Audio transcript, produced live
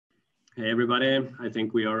Hey everybody, I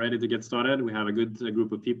think we are ready to get started. We have a good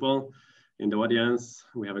group of people in the audience.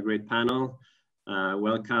 We have a great panel.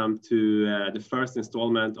 Welcome to the first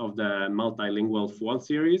installment of the MultiLingual Fall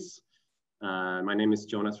series. My name is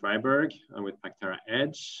Jonas Ryberg. I'm with Pactera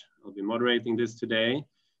Edge. I'll be moderating this today.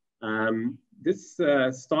 This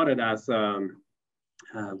started as a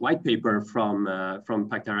white paper from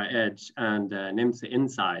Pactera Edge and NIMSE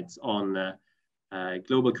Insights on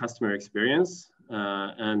global customer experience.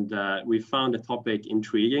 We found the topic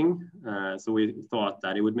intriguing. So we thought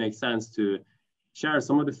that it would make sense to share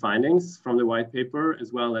some of the findings from the white paper,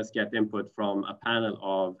 as well as get input from a panel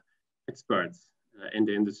of experts in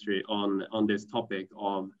the industry on this topic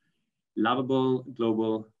of lovable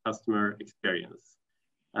global customer experience.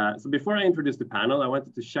 So before I introduce the panel, I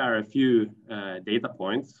wanted to share a few data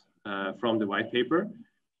points from the white paper.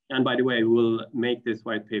 And by the way, we'll make this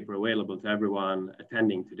white paper available to everyone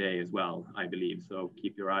attending today as well, I believe. So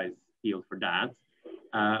keep your eyes peeled for that.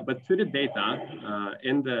 But to the data,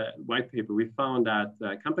 in the white paper, we found that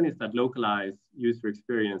companies that localize user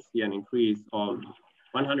experience see an increase of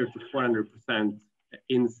 100 to 400%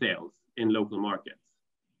 in sales in local markets.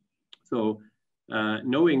 So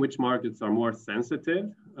knowing which markets are more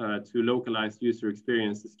sensitive to localized user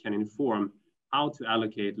experiences can inform how to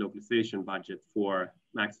allocate localization budget for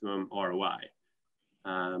maximum ROI.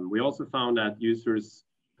 We also found that users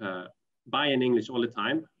buy in English all the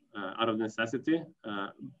time out of necessity,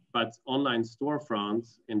 but online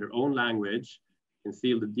storefronts in their own language can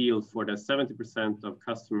seal the deals for the 70% of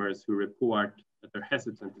customers who report that they're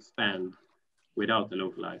hesitant to spend without the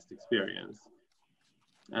localized experience.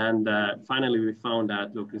 And finally, we found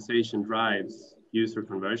that localization drives user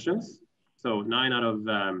conversions. So 9 out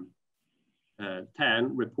of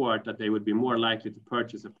 10 report that they would be more likely to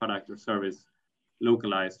purchase a product or service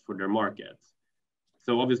localized for their market.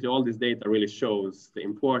 So obviously all this data really shows the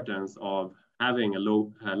importance of having a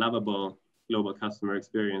lovable global customer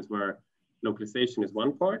experience where localization is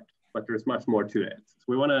one part, but there's much more to it. So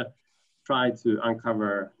we want to try to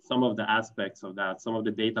uncover some of the aspects of that, some of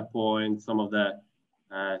the data points, some of the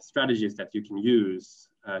strategies that you can use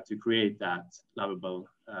to create that lovable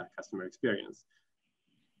customer experience.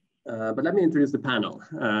 But let me introduce the panel.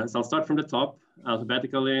 So I'll start from the top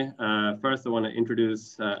alphabetically. First, I want to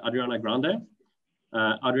introduce Adriana Grande.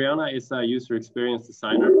 Adriana is a user experience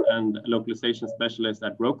designer and localization specialist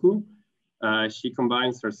at Roku. She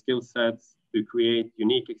combines her skill sets to create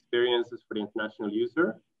unique experiences for the international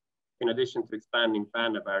user, in addition to expanding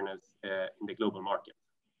brand awareness in the global market.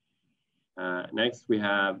 Next, we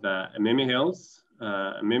have Mimi Hills.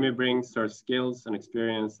 Mimi brings her skills and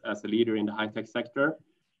experience as a leader in the high-tech sector.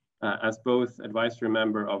 As both advisory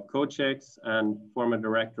member of CodeChex and former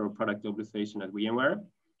director of product localization at VMware,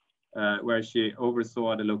 where she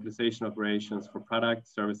oversaw the localization operations for product,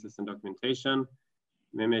 services, and documentation.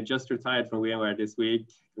 Mimi just retired from VMware this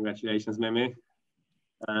week. Congratulations, Mimi.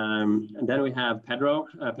 And then we have Pedro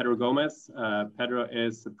Gomez. Pedro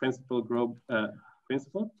is the principal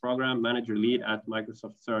program manager lead at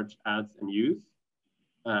Microsoft Search Ads and Use.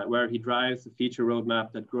 Where he drives a feature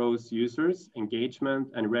roadmap that grows users,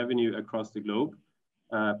 engagement, and revenue across the globe.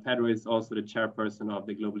 Pedro is also the chairperson of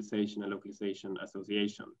the Globalization and Localization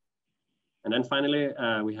Association. And then finally,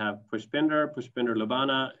 we have Pushpinder. Pushpinder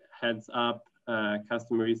Lobana heads up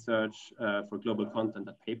customer research for global content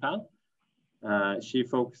at PayPal. She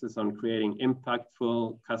focuses on creating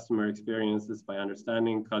impactful customer experiences by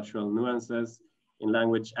understanding cultural nuances in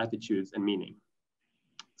language, attitudes, and meaning.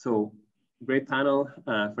 So, great panel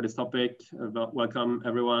for this topic. Welcome,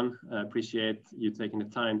 everyone. I appreciate you taking the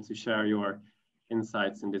time to share your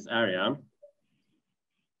insights in this area.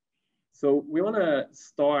 So we want to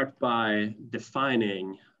start by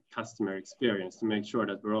defining customer experience to make sure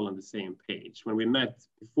that we're all on the same page. When we met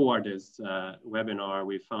before this webinar,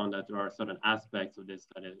 we found that there are certain aspects of this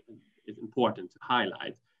that is important to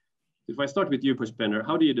highlight. If I start with you, Pushpinder,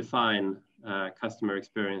 how do you define customer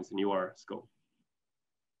experience in your scope?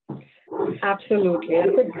 Absolutely,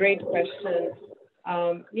 that's a great question.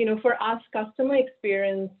 For us, customer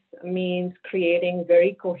experience means creating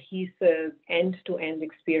very cohesive end-to-end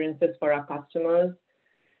experiences for our customers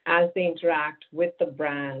as they interact with the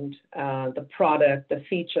brand, the product, the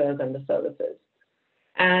features, and the services.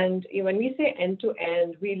 And when we say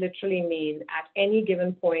end-to-end, we literally mean at any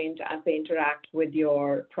given point as they interact with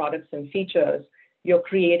your products and features, you're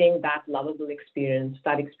creating that lovable experience,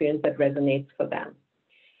 that experience that resonates for them.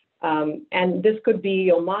 And this could be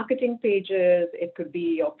your marketing pages, it could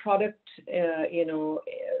be your product,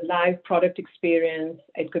 live product experience,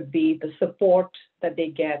 it could be the support that they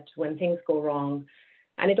get when things go wrong.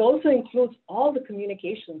 And it also includes all the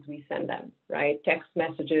communications we send them, right? Text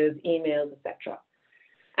messages, emails, etc.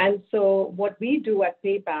 And so what we do at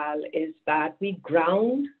PayPal is that we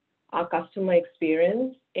ground our customer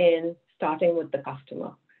experience in starting with the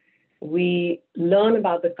customer. We learn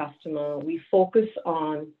about the customer. We focus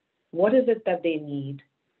on what is it that they need,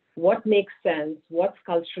 what makes sense, what's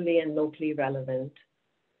culturally and locally relevant,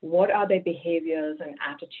 what are their behaviors and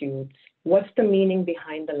attitudes, what's the meaning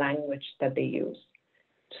behind the language that they use.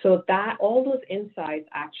 So that all those insights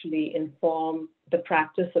actually inform the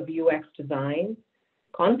practice of UX design,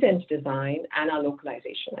 content design, and our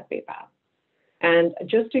localization at PayPal. And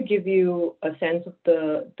just to give you a sense of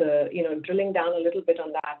drilling down a little bit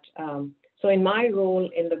on that. So in my role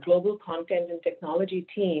in the global content and technology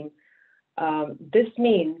team, this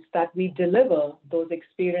means that we deliver those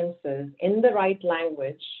experiences in the right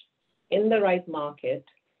language, in the right market,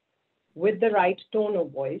 with the right tone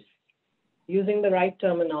of voice, using the right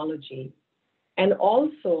terminology, and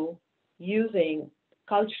also using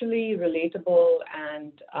culturally relatable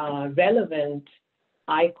and relevant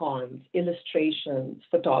icons, illustrations,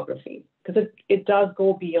 photography, because it does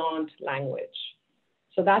go beyond language.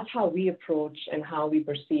 So that's how we approach and how we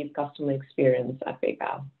perceive customer experience at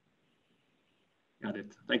PayPal. Got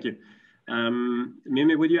it. Thank you.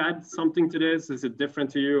 Mimi, would you add something to this? Is it different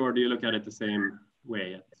to you, or do you look at it the same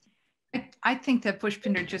way? I think that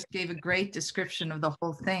Pushpinder just gave a great description of the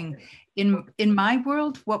whole thing. In my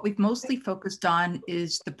world, what we've mostly focused on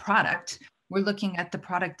is the product. We're looking at the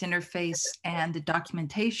product interface and the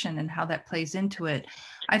documentation and how that plays into it.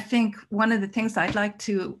 I think one of the things I'd like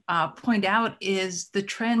to point out is the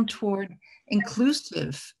trend toward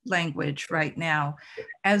inclusive language right now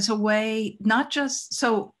as a way, not just,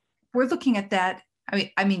 so we're looking at that.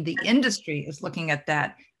 I mean, the industry is looking at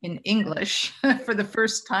that in English for the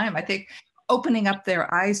first time, I think, opening up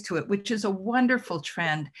their eyes to it, which is a wonderful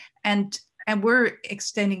trend. And we're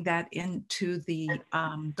extending that into the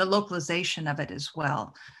localization of it as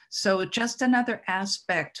well. So just another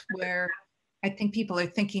aspect where I think people are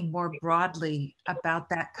thinking more broadly about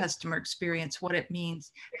that customer experience, what it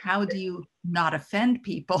means. How do you not offend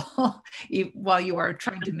people while you are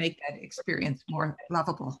trying to make that experience more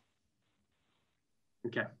lovable?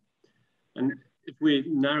 Okay. And if we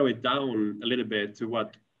narrow it down a little bit to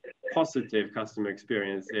what positive customer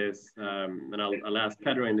experience is, and I'll ask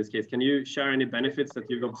Pedro in this case, can you share any benefits that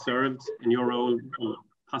you've observed in your role on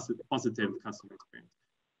positive customer experience?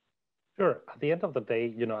 Sure. At the end of the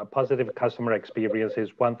day, a positive customer experience is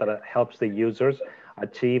one that helps the users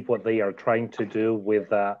achieve what they are trying to do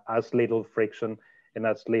with as little friction and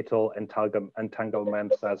as little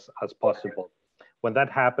entanglements as possible. When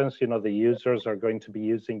that happens, the users are going to be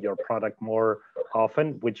using your product more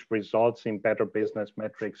often, which results in better business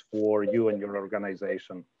metrics for you and your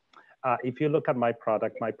organization. If you look at my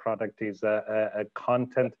product is a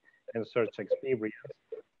content and search experience.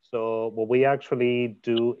 So what we actually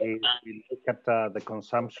do is we look at the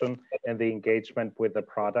consumption and the engagement with the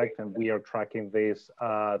product, and we are tracking this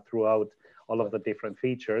throughout all of the different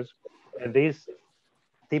features. And this,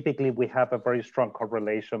 typically, we have a very strong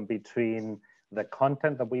correlation between the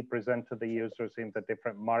content that we present to the users in the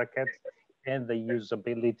different markets and the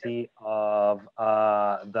usability of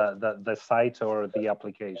the site or the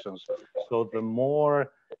applications. So the more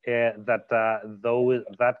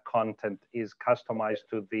that content is customized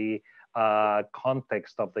to the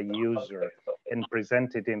context of the user and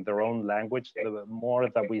presented in their own language, the more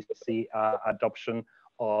that we see adoption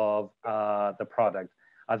of the product.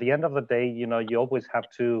 At the end of the day, you always have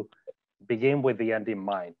to begin with the end in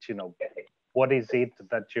mind. What is it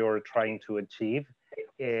that you're trying to achieve,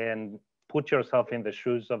 and put yourself in the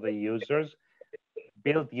shoes of the users,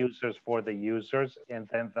 build users for the users, and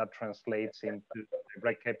then that translates into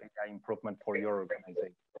direct KPI improvement for your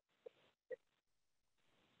organization.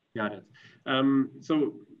 Got it.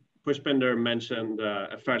 So Pushpinder mentioned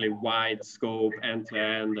a fairly wide scope,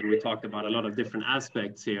 end-to-end, and we talked about a lot of different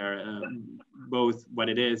aspects here, both what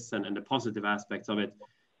it is and the positive aspects of it.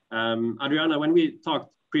 Adriana, when we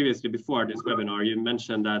talked previously before this webinar, you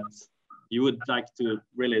mentioned that you would like to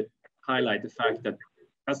really highlight the fact that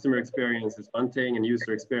customer experience is one thing and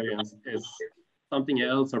user experience is something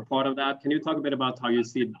else or part of that. Can you talk a bit about how you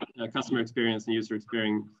see customer experience and user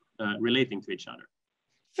experience relating to each other?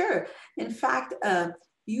 Sure. In fact,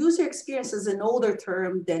 user experience is an older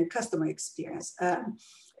term than customer experience.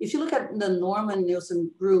 If you look at the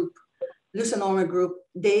Nielsen Norman Group,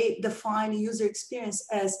 they define user experience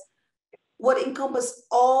as what encompasses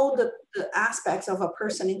all the aspects of a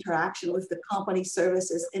person interaction with the company,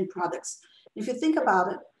 services, and products. If you think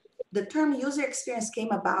about it, the term user experience came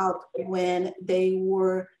about when they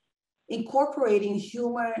were incorporating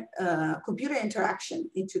human computer interaction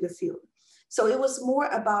into the field. So it was more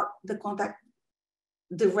about the contact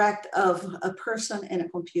direct of a person and a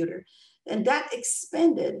computer. And that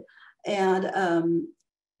expanded, and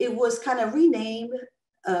it was kind of renamed,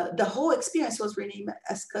 the whole experience was renamed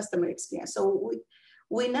as customer experience. So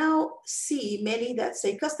we now see many that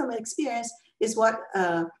say customer experience is what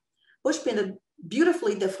Pushpinder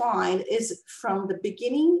beautifully defined, is from the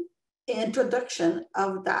beginning introduction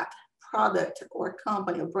of that product or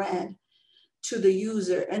company or brand to the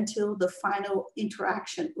user until the final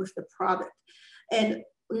interaction with the product. And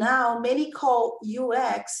now many call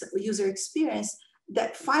UX, user experience,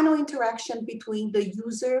 that final interaction between the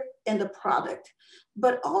user and the product.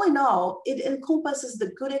 But all in all, it encompasses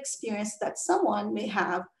the good experience that someone may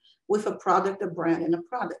have with a product, a brand, and a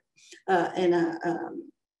product, and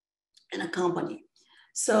a company.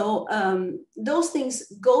 So those things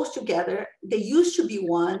goes together. They used to be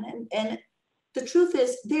one, and the truth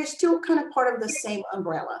is they're still kind of part of the same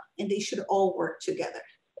umbrella, and they should all work together.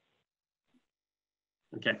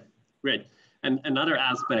 Okay, great. And another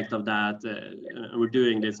aspect of that, we're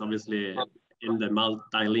doing this obviously in the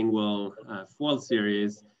multilingual fall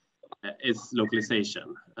series, is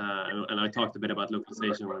localization. And I talked a bit about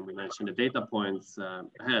localization when we mentioned the data points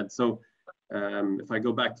ahead. So if I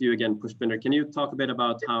go back to you again, Pushpinder, can you talk a bit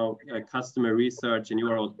about how customer research in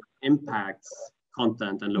your role impacts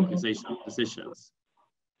content and localization decisions?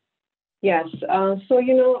 Yes, so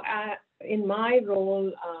you know, in my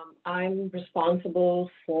role, I'm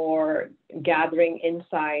responsible for gathering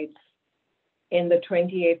insights in the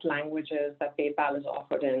 28 languages that PayPal is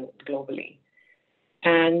offered in globally.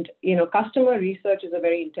 And you know, customer research is a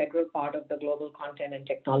very integral part of the global content and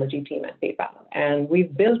technology team at PayPal. And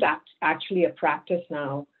we've built actually a practice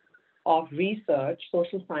now of research,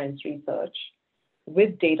 social science research,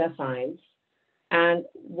 with data science. And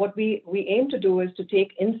what we aim to do is to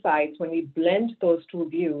take insights. When we blend those two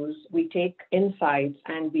views, we take insights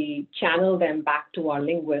and we channel them back to our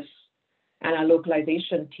linguists and our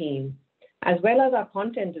localization team, as well as our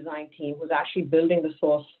content design team, who's actually building the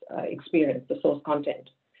source experience, the source content.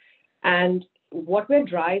 And what we're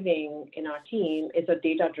driving in our team is a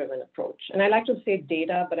data-driven approach. And I like to say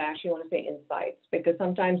data, but I actually want to say insights, because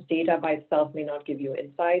sometimes data by itself may not give you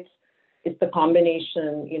insights. It's the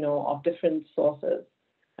combination, you know, of different sources.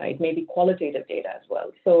 It may be qualitative data as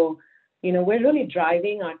well. So, you know, we're really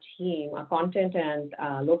driving our team, our content and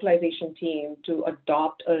localization team, to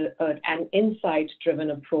adopt an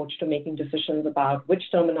insight-driven approach to making decisions about which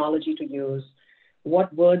terminology to use,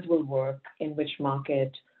 what words will work in which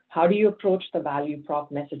market, how do you approach the value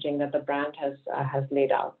prop messaging that the brand has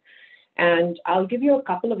laid out. And I'll give you a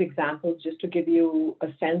couple of examples just to give you a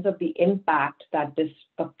sense of the impact that this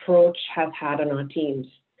approach has had on our teams.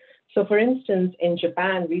 So for instance, in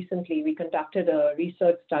Japan recently, we conducted a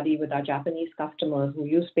research study with our Japanese customers who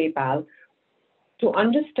use PayPal to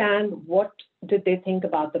understand what did they think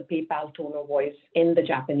about the PayPal tone of voice in the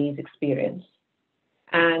Japanese experience.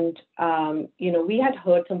 And, you know, we had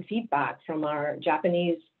heard some feedback from our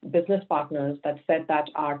Japanese business partners that said that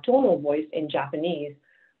our tone of voice in Japanese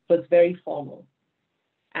was very formal.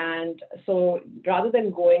 And so rather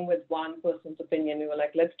than going with one person's opinion, we were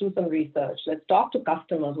like, let's do some research. Let's talk to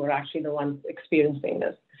customers who are actually the ones experiencing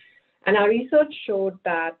this. And our research showed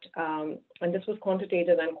that, and this was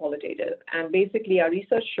quantitative and qualitative, and basically our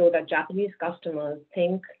research showed that Japanese customers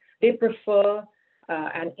think they prefer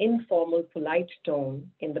an informal, polite tone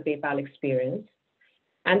in the PayPal experience.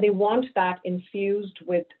 And they want that infused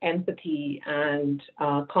with empathy and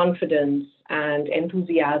confidence and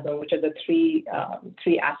enthusiasm, which are the three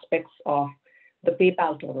aspects of the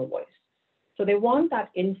PayPal tone of voice. So they want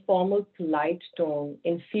that informal, polite tone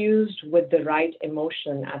infused with the right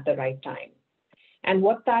emotion at the right time. And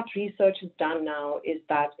what that research has done now is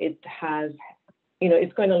that it has, you know,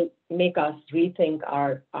 it's going to make us rethink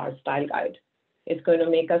our style guide. It's going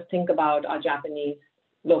to make us think about our Japanese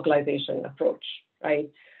localization approach.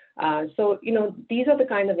 Right. So, you know, these are the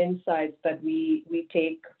kind of insights that we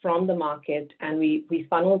take from the market, and we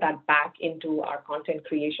funnel that back into our content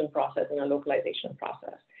creation process and our localization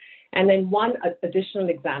process. And then one additional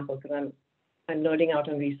example, because I'm nerding out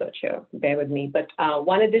on research here, bear with me, but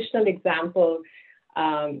one additional example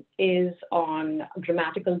is on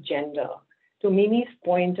grammatical gender. To Mimi's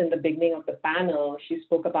point in the beginning of the panel, she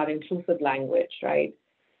spoke about inclusive language, right?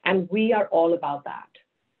 And we are all about that.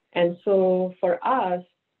 And so for us,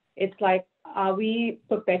 it's like, are we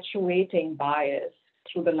perpetuating bias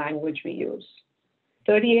through the language we use?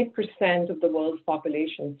 38% of the world's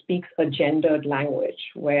population speaks a gendered language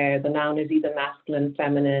where the noun is either masculine,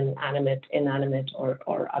 feminine, animate, inanimate,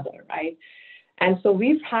 or other, right? And so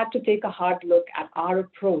we've had to take a hard look at our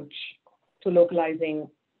approach to localizing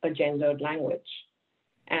a gendered language.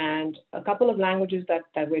 And a couple of languages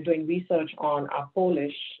that we're doing research on are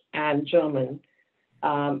Polish and German.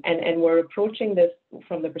 And we're approaching this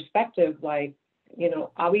from the perspective like,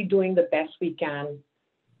 are we doing the best we can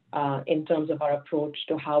in terms of our approach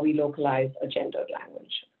to how we localize a gendered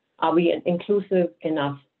language? Are we inclusive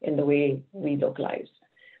enough in the way we localize?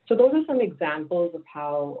 So those are some examples of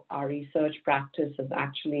how our research practice has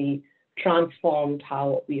actually transformed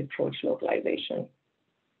how we approach localization.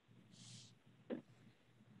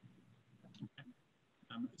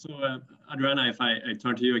 So Adriana, if I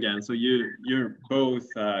turn to you again, so you're both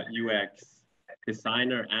UX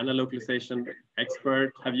designer and a localization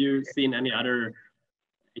expert. Have you seen any other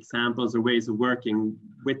examples or ways of working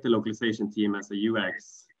with the localization team as a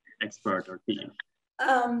UX expert or team?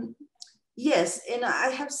 Yes, and I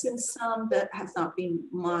have seen some that has not been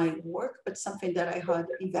my work, but something that I had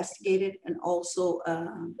investigated and also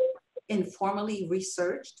informally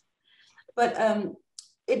researched. But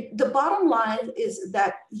the bottom line is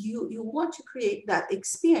that you want to create that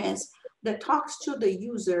experience that talks to the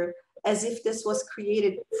user as if this was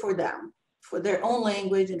created for them, for their own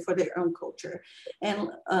language and for their own culture. And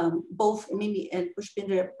both Mimi and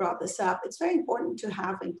Pushpinder brought this up. It's very important to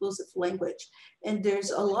have inclusive language. And there's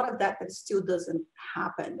a lot of that still doesn't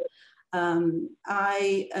happen.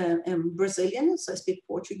 I am Brazilian, so I speak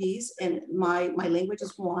Portuguese, and my language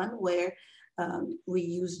is one where we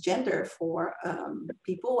use gender for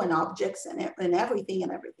people and objects and everything.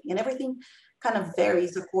 And everything kind of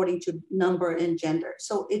varies according to number and gender.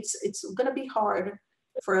 So it's gonna be hard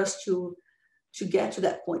for us to get to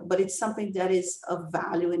that point, but it's something that is of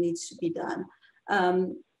value and needs to be done.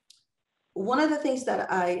 One of the things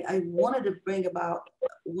that I wanted to bring about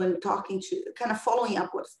when talking to, kind of following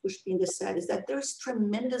up what Pushpinder said, is that there's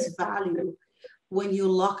tremendous value when you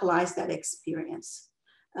localize that experience.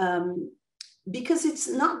 Because it's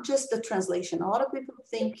not just the translation. A lot of people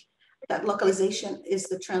think that localization is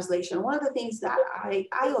the translation. One of the things that I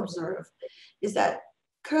observe is that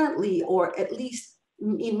currently, or at least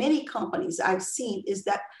in many companies I've seen, is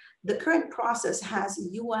that the current process has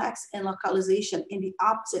UX and localization in the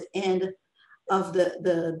opposite end of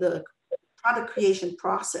the product creation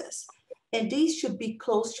process. And these should be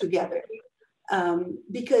close together.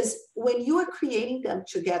 Because when you are creating them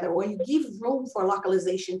together, or you give room for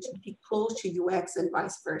localization to be close to UX and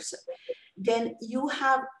vice versa, then you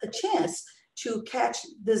have a chance to catch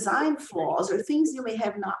design flaws or things you may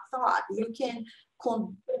have not thought. You can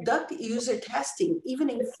conduct user testing, even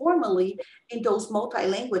informally, in those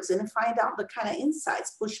multi-languages and find out the kind of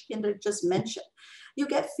insights Pushpinder just mentioned. You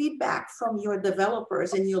get feedback from your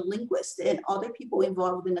developers and your linguists and other people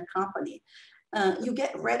involved in the company. You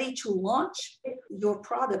get ready to launch your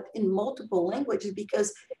product in multiple languages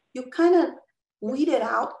because you kind of weeded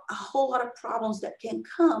out a whole lot of problems that can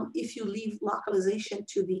come if you leave localization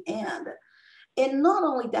to the end. And not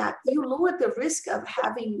only that, you lower the risk of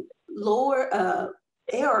having lower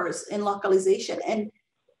errors in localization and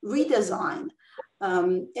redesign.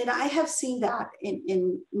 And I have seen that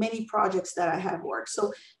in many projects that I have worked.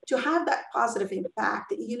 So to have that positive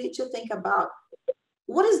impact, you need to think about,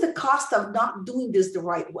 what is the cost of not doing this the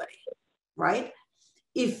right way, right?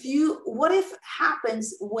 What if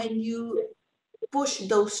happens when you push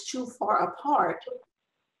those too far apart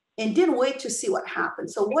and didn't wait to see what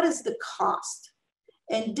happens? So what is the cost?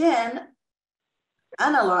 And then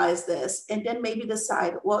analyze this and then maybe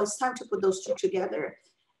decide, well, it's time to put those two together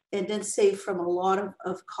and then save from a lot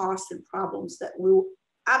of costs and problems that will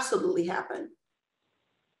absolutely happen.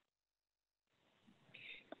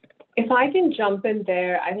 If I can jump in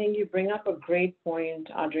there, I think you bring up a great point,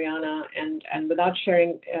 Adriana, and without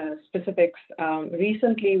sharing specifics,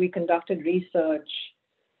 recently we conducted research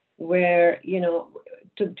where,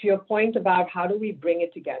 to your point about how do we bring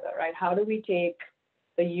it together, right? How do we take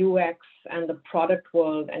the UX and the product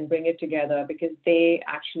world and bring it together, because they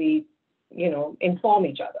actually, inform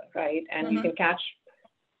each other, right? And you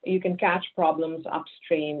can catch problems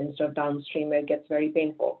upstream instead of downstream where it gets very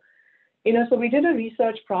painful. So we did a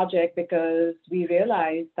research project because we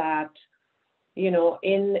realized that,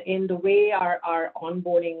 in the way our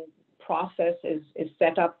onboarding process is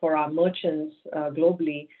set up for our merchants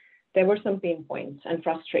globally, there were some pain points and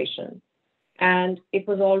frustration. And it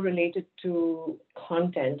was all related to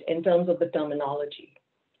content in terms of the terminology.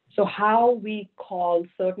 So how we call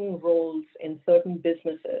certain roles in certain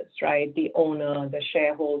businesses, right? The owner, the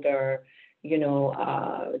shareholder,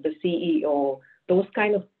 the CEO, those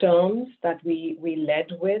kind of terms that we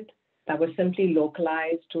led with that were simply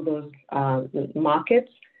localized to those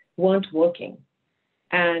markets weren't working.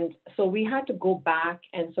 And so we had to go back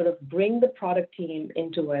and sort of bring the product team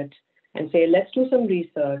into it and say, let's do some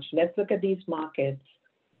research, let's look at these markets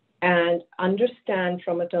and understand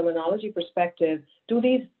from a terminology perspective, do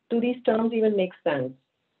these terms even make sense?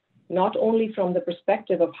 Not only from the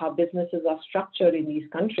perspective of how businesses are structured in these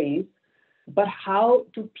countries, but how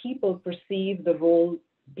do people perceive the role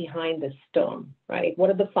behind this term, right? What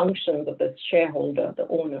are the functions of the shareholder, the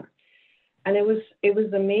owner? And it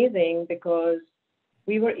was amazing because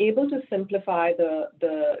we were able to simplify the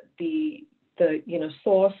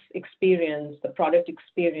source experience, the product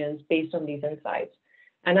experience based on these insights,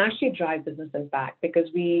 and actually drive business impact, because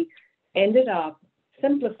we ended up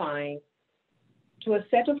simplifying to a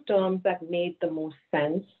set of terms that made the most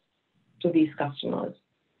sense to these customers.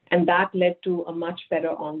 And that led to a much better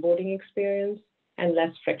onboarding experience and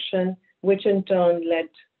less friction, which in turn led,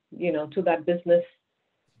 to that business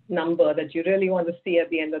number that you really want to see at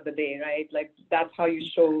the end of the day, right? Like that's how you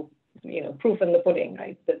show, proof in the pudding,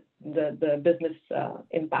 right? The business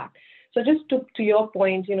impact. So just to your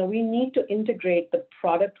point, we need to integrate the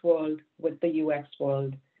product world with the UX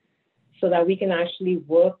world so that we can actually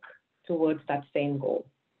work towards that same goal.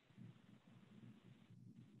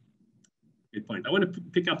 Good point. I want to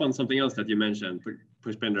pick up on something else that you mentioned,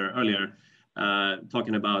 Pushpinder, earlier,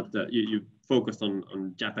 talking about you focused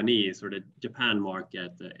on Japanese or the Japan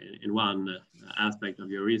market in one aspect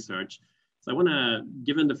of your research. So I want to,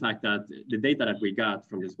 given the fact that the data that we got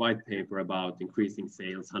from this white paper about increasing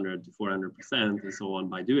sales 100 to 400% and so on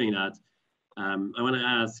by doing that, I want to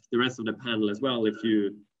ask the rest of the panel as well if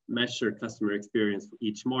you measure customer experience for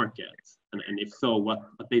each market, and if so, what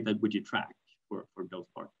data would you track for those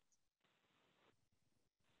markets?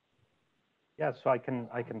 Yeah, so I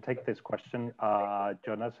can take this question,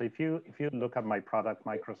 Jonah. So if you look at my product,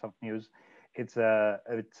 Microsoft News, it's a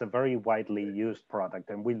very widely used product,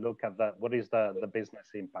 and we look at what is the business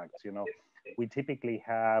impacts. We typically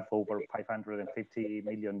have over 550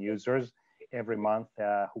 million users every month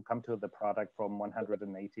who come to the product from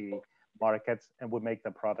 180 markets, and we make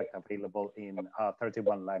the product available in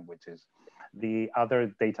 31 languages. The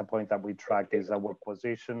other data point that we track is our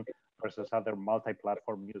position versus other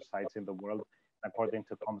multi-platform news sites in the world. According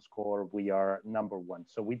to ComScore, we are #1.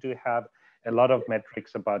 So we do have a lot of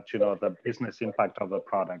metrics about the business impact of the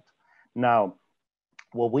product. Now,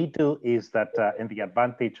 what we do is that, and the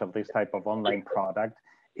advantage of this type of online product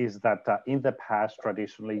is that in the past,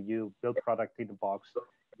 traditionally, you build product in a box,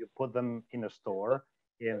 you put them in a store,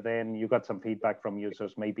 and then you got some feedback from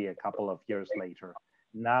users maybe a couple of years later.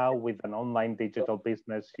 Now, with an online digital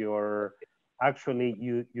business, you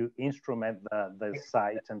instrument the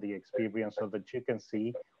site and the experience so that you can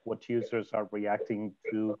see what users are reacting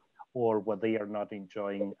to or what they are not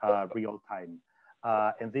enjoying real time.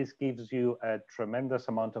 And this gives you a tremendous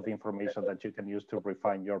amount of information that you can use to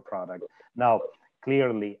refine your product. Now,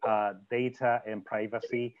 clearly, data and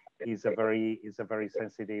privacy is a very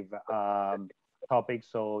sensitive topic.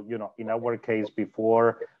 So, in our case,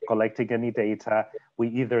 before collecting any data, we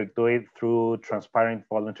either do it through transparent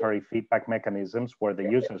voluntary feedback mechanisms where the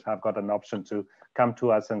users have got an option to come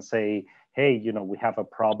to us and say, hey, we have a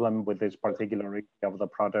problem with this particular area of the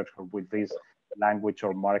product or with this language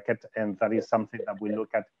or market. And that is something that we look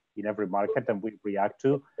at in every market and we react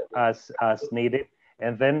to as needed.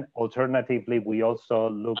 And then alternatively, we also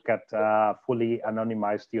look at fully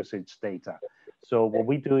anonymized usage data. So what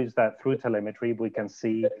we do is that through telemetry, we can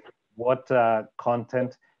see what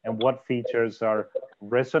content and what features are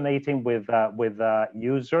resonating with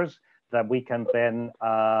users that we can then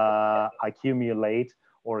accumulate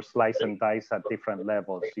or slice and dice at different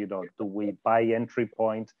levels. Do we by entry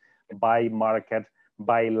point, by market,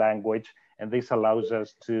 by language? And this allows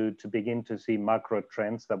us to begin to see macro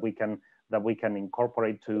trends that we can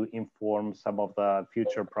incorporate to inform some of the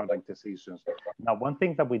future product decisions. Now, one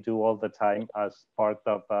thing that we do all the time as part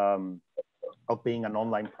of being an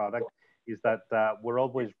online product is that we're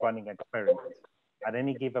always running experiments. At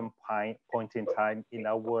any given point in time in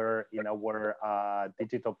our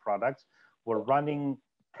digital products, we're running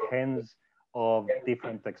tens of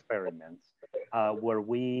different experiments where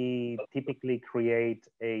we typically create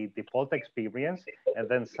a default experience and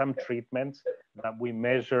then some treatments that we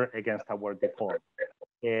measure against our default.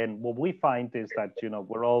 And what we find is that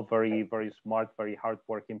we're all very, very smart, very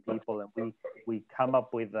hardworking people, and we come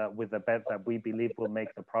up with a bet that we believe will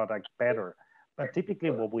make the product better. But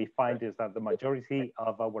typically what we find is that the majority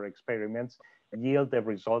of our experiments yield a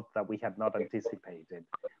result that we had not anticipated,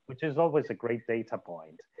 which is always a great data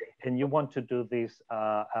point. And you want to do this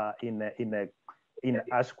in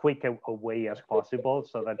as quick a way as possible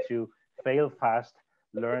so that you fail fast,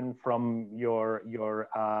 learn from your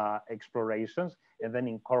explorations, and then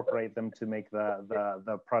incorporate them to make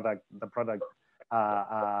the product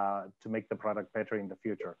to make the product better in the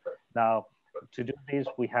future. Now, to do this,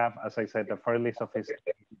 we have, as I said, a fairly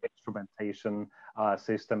sophisticated instrumentation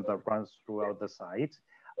system that runs throughout the site.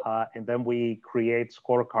 And then we create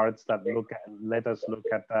scorecards that let us look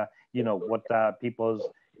at what people's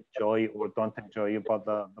enjoy or don't enjoy about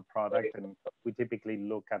the product. And we typically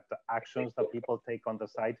look at the actions that people take on the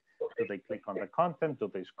site. Do they click on the content? Do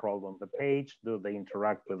they scroll on the page? Do they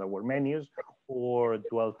interact with our menus? Or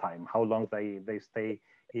dwell time, how long they stay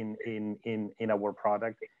in our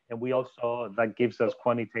product. And we also, that gives us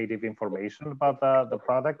quantitative information about the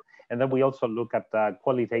product. And then we also look at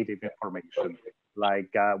qualitative information, like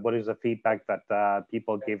what is the feedback that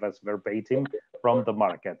people give us verbatim from the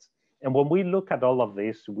markets. And when we look at all of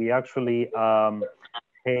this, we actually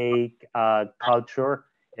take culture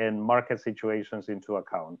and market situations into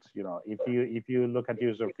account. If you look at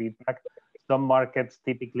user feedback, some markets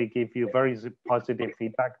typically give you very positive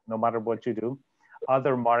feedback no matter what you do.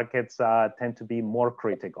 Other markets tend to be more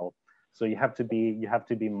critical. So you have to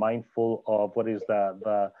be mindful of what is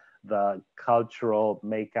the cultural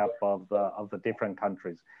makeup of the different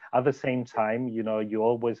countries. At the same time, you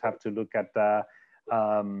always have to look at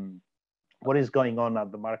what is going on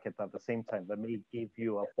at the market at the same time that may give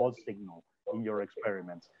you a false signal in your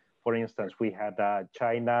experiments. For instance, we had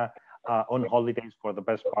China on holidays for the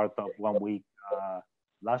best part of 1 week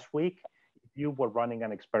last week. If you were running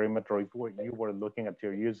an experiment, or if you were looking at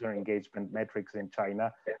your user engagement metrics in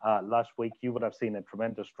China last week, you would have seen a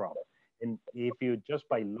tremendous drop. And if you just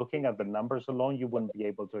by looking at the numbers alone, you wouldn't be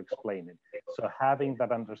able to explain it. So having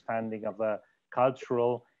that understanding of the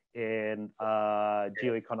cultural and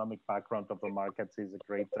geoeconomic background of the markets is a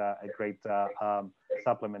great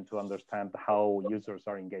supplement to understand how users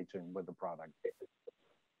are engaging with the product.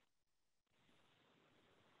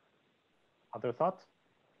 Other thoughts?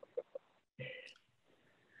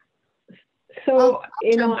 So,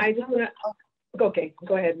 I just want to, okay,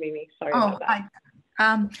 go ahead, Mimi. Sorry about that.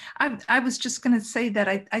 I was just going to say that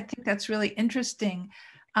I think that's really interesting.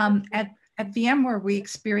 At VMware, we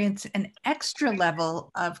experience an extra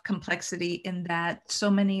level of complexity in that so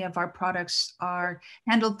many of our products are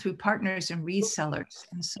handled through partners and resellers.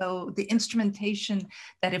 And so the instrumentation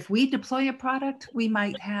that if we deploy a product, we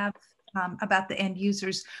might have about the end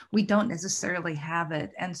users, we don't necessarily have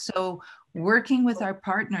it. And so working with our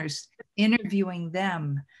partners, interviewing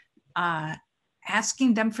them,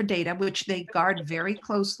 asking them for data, which they guard very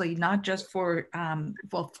closely, not just for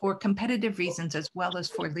competitive reasons as well as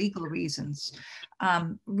for legal reasons.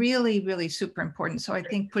 Really, really super important. So I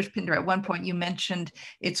think Pushpinder, at one point you mentioned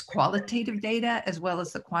it's qualitative data as well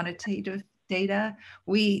as the quantitative data.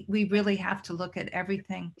 We really have to look at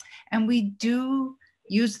everything. And we do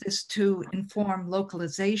use this to inform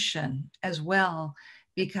localization as well,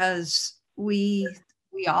 because we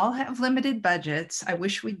all have limited budgets. I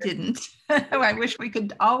wish we didn't. I wish we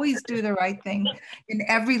could always do the right thing in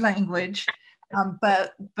every language.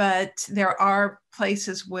 But there are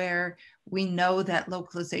places where we know that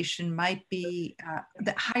localization might be,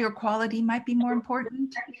 that higher quality might be more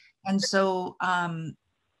important. And so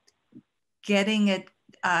getting it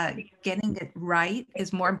right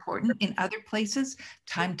is more important. In other places,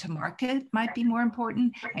 time to market might be more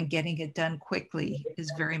important, and getting it done quickly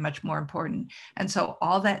is very much more important. And so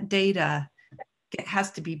all that data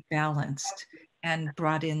has to be balanced and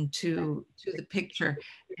brought into the picture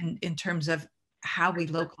in terms of how we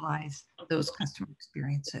localize those customer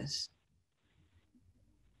experiences.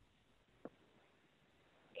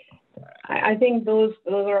 I think those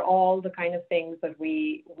are all the kind of things that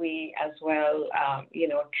we as well,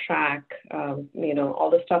 track, all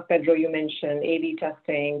the stuff, Pedro, you mentioned, A/B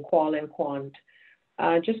testing, qual and quant.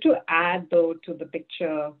 Just to add though to the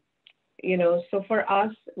picture, so for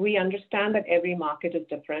us, we understand that every market is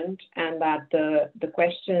different, and that the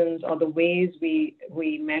questions or the ways we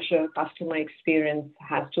measure customer experience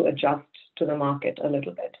has to adjust to the market a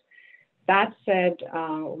little bit. That said,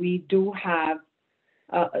 we do have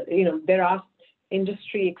there are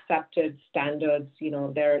industry accepted standards,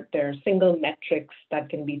 there are single metrics that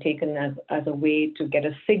can be taken as a way to get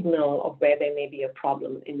a signal of where there may be a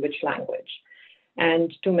problem in which language.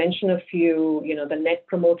 And to mention a few, the Net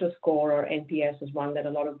Promoter Score, or NPS, is one that a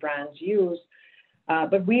lot of brands use.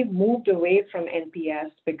 But we've moved away from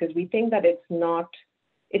NPS because we think that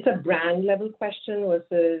it's a brand level question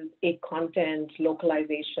versus a content,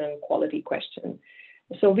 localization, quality question.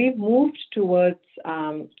 So we've moved towards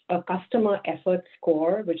a customer effort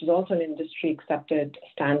score, which is also an industry accepted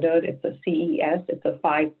standard. It's a CES, it's a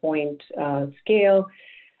 5-point scale.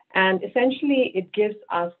 And essentially, it gives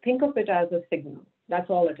us, think of it as a signal. That's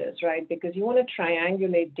all it is, right? Because you want to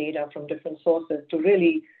triangulate data from different sources to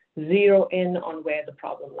really zero in on where the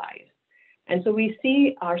problem lies. And so we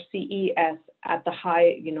see our CES at the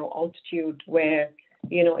high, altitude where,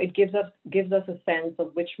 it gives us a sense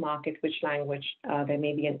of which market, which language there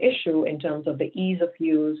may be an issue in terms of the ease of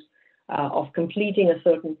use, of completing a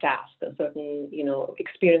certain task, a certain,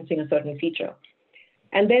 experiencing a certain feature.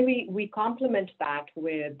 And then we complement that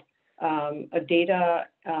with a data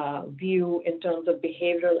view in terms of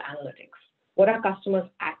behavioral analytics. What are customers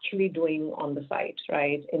actually doing on the site,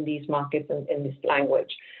 right, in these markets and in this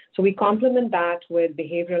language? So we complement that with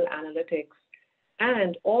behavioral analytics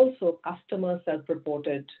and also customer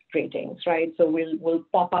self-reported ratings, right? So we'll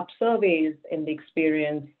pop up surveys in the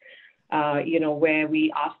experience, where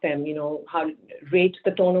we ask them, how rate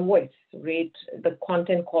the tone of voice, rate the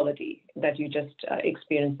content quality that you just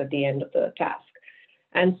experienced at the end of the task.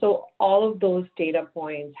 And so all of those data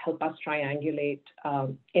points help us triangulate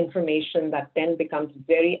information that then becomes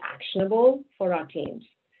very actionable for our teams.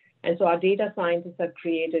 And so our data scientists have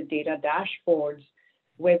created data dashboards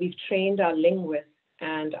where we've trained our linguists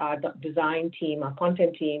and our design team, our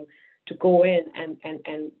content team, to go in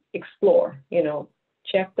and explore,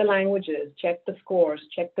 check the languages, check the scores,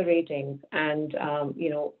 check the ratings. And,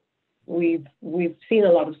 we've seen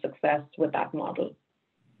a lot of success with that model.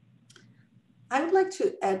 I would like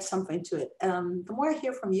to add something to it. The more I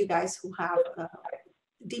hear from you guys who have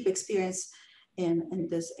deep experience in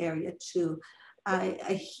this area too,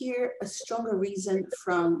 I hear a stronger reason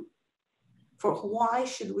for why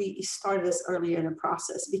should we start this earlier in the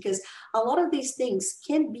process, because a lot of these things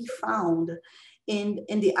can be found in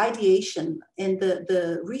the ideation and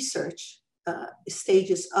the research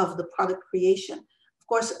stages of the product creation. Of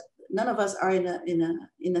course, none of us are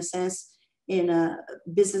in a sense in a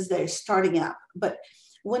business that is starting up, but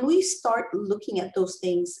when we start looking at those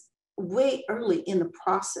things way early in the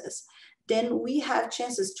process, then we have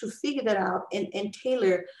chances to figure that out and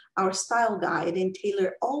tailor our style guide and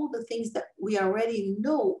tailor all the things that we already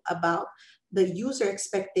know about the user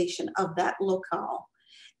expectation of that locale.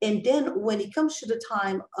 And then when it comes to the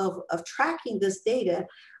time of tracking this data,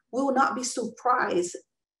 we will not be surprised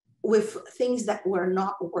with things that were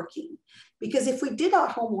not working. Because if we did our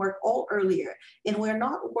homework all earlier and we're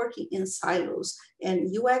not working in silos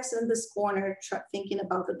and UX in this corner, thinking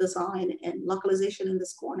about the design and localization in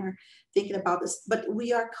this corner, thinking about this, but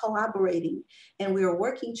we are collaborating and we are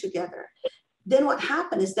working together, then what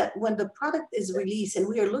happens is that when the product is released and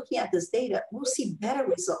we are looking at this data, we'll see better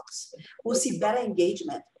results. We'll see better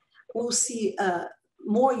engagement. We'll see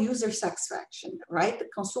more user satisfaction, right? The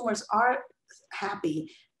consumers are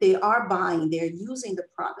happy. They are buying, they're using the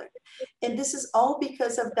product. And this is all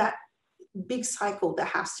because of that big cycle that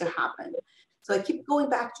has to happen. So I keep going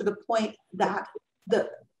back to the point that the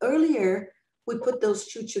earlier we put those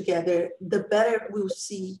two together, the better we'll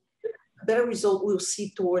see, better result we'll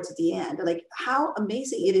see towards the end. Like how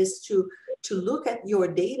amazing it is to look at your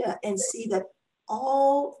data and see that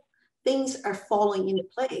all things are falling into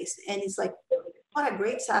place. And it's like, what a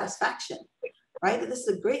great satisfaction, right? This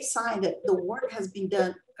is a great sign that the work has been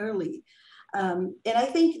done early. And I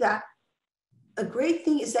think that a great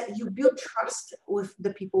thing is that you build trust with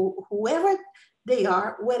the people, whoever they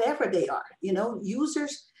are, whatever they are,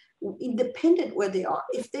 users, independent where they are.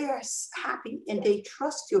 If they are happy and they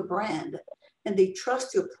trust your brand and they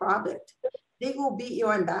trust your product, they will be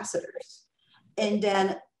your ambassadors. And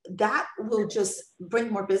then that will just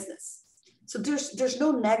bring more business. So there's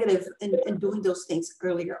no negative in doing those things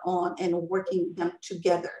earlier on and working them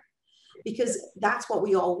together, because that's what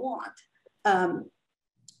we all want.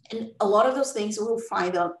 And a lot of those things we'll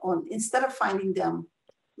find out instead of finding them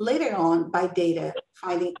later on by data,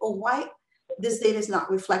 finding, oh, why this data is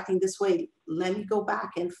not reflecting this way. Let me go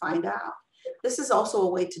back and find out. This is also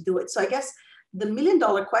a way to do it. So I guess the $1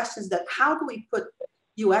 million question is that how do we put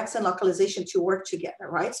UX and localization to work together,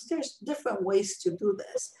 right? So there's different ways to do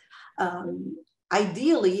this.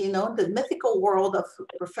 Ideally, the mythical world of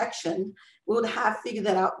perfection, we would have figured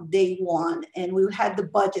that out day one, and we would have the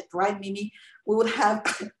budget, right, Mimi? We would have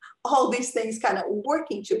all these things kind of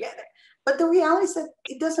working together. But the reality is that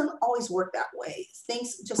it doesn't always work that way.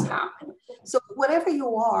 Things just happen. So whatever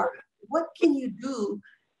you are, what can you do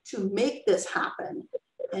to make this happen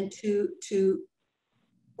and to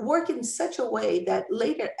work in such a way that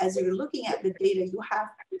later, as you're looking at the data, you have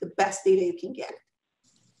the best data you can get?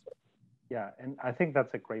 Yeah, and I think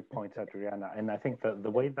that's a great point, Adriana. And I think the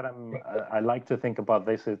way that I like to think about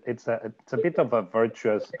this is it's a bit of a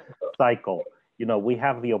virtuous cycle. We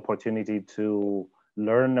have the opportunity to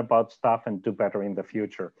learn about stuff and do better in the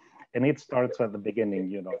future. And it starts at the beginning,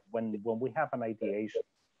 you know, when we have an ideation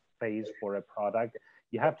phase for a product,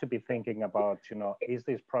 you have to be thinking about, you know, is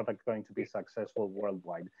this product going to be successful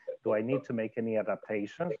worldwide? Do I need to make any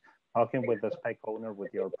adaptations? Talking with the spec owner,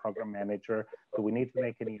 with your program manager, do we need to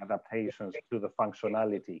make any adaptations to the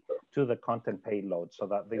functionality, to the content payload, so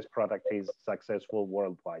that this product is successful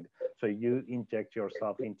worldwide? So you inject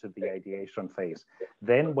yourself into the ideation phase.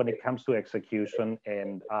 Then when it comes to execution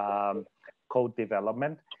and code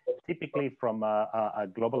development, typically from a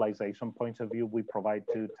globalization point of view, we provide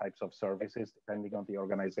two types of services depending on the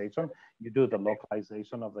organization. You do the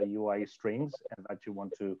localization of the UI strings, and that you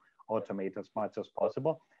want to automate as much as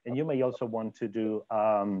possible. And you may also want to do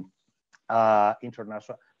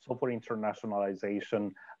international software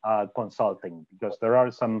internationalization consulting, because there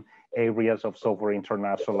are some areas of software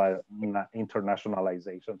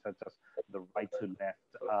internationalization, such as the right to left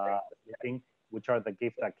thing, which are the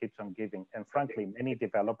gift that keeps on giving. And frankly, many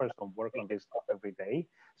developers don't work on this stuff every day,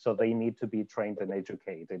 so they need to be trained and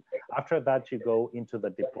educated. After that, you go into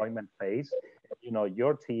the deployment phase. You know,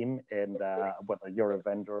 your team, and whether you're a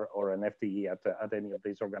vendor or an FTE at any of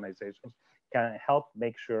these organizations, can help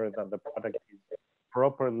make sure that the product is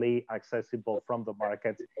properly accessible from the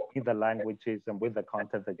market in the languages and with the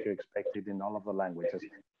content that you expected in all of the languages.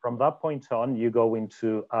 From that point on, you go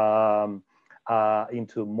into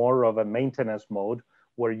more of a maintenance mode,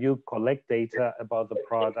 where you collect data about the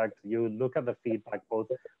product, you look at the feedback, both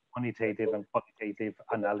quantitative and qualitative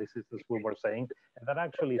analysis, as we were saying, and that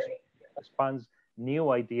actually spawns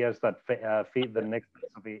new ideas that feed the next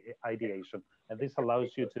phase of ideation. And this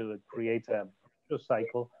allows you to create a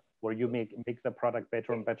cycle where you make the product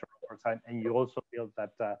better and better over time, and you also build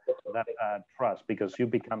that trust, because you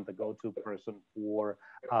become the go-to person for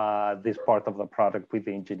this part of the product with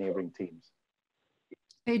the engineering teams.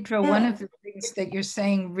 Pedro, one of the things that you're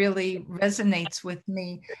saying really resonates with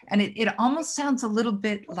me, and it almost sounds a little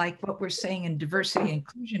bit like what we're saying in diversity and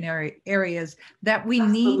inclusion areas, that we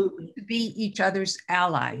need to be each other's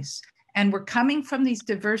allies. And we're coming from these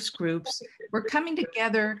diverse groups, we're coming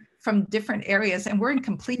together from different areas, and we're in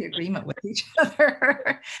complete agreement with each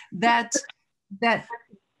other that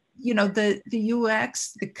you know, the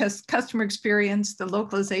UX, the customer experience, the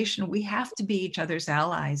localization, we have to be each other's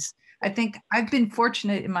allies. I think I've been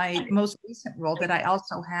fortunate in my most recent role that I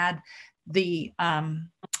also had the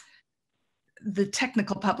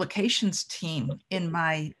technical publications team in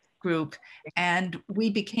my group, and we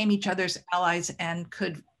became each other's allies and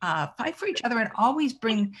could fight for each other and always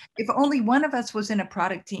bring, if only one of us was in a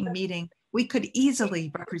product team meeting, we could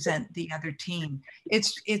easily represent the other team.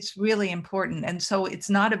 It's really important. And so it's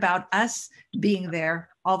not about us being there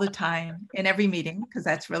all the time in every meeting, because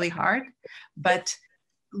that's really hard, but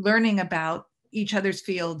learning about each other's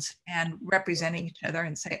fields and representing each other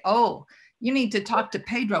and say, oh, you need to talk to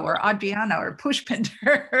Pedro or Adriana or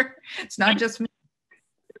Pushpinder. It's not just me.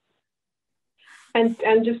 And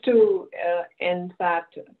just to end that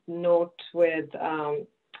note with,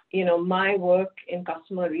 you know, my work in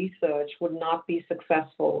customer research would not be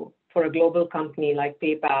successful for a global company like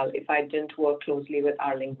PayPal if I didn't work closely with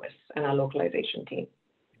our linguists and our localization team.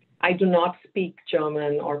 I do not speak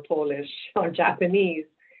German or Polish or Japanese.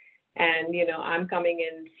 And, you know, I'm coming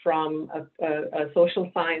in from a social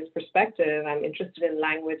science perspective. I'm interested in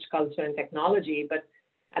language, culture, and technology. But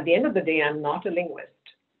at the end of the day, I'm not a linguist.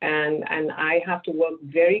 And I have to work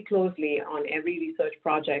very closely on every research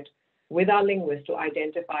project with our linguists to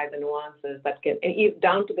identify the nuances that can,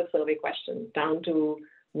 down to the survey questions, down to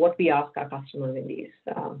what we ask our customers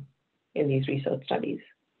in these research studies.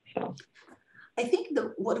 So I think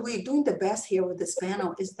what we're doing the best here with this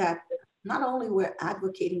panel is that not only we're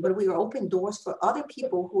advocating, but we are open doors for other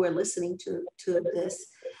people who are listening to this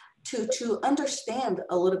to understand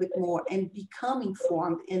a little bit more and become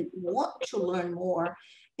informed and want to learn more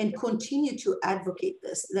and continue to advocate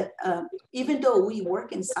this, that even though we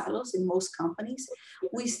work in silos in most companies,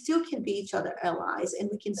 we still can be each other allies, and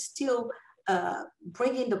we can still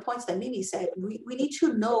bring in the points that Mimi said. We need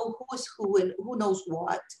to know who is who and who knows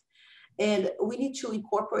what. And we need to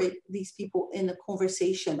incorporate these people in the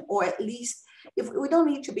conversation, or at least, if we don't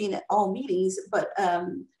need to be in all meetings, but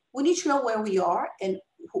we need to know where we are and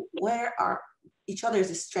where are each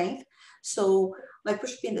other's strength. So like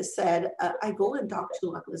Pushpinder said, I go and talk to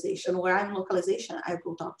localization. Where I'm localization, I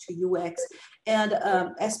go talk to UX. And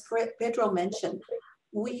as Pedro mentioned,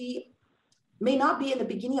 we may not be in the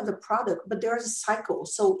beginning of the product, but there's a cycle.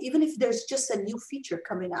 So even if there's just a new feature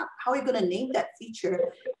coming up, how are you going to name that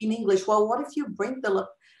feature in English? Well, what if you bring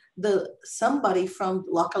the somebody from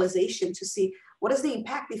localization to see what is the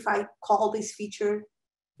impact if I call this feature,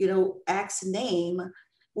 you know, X name,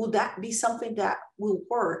 Will that be something that will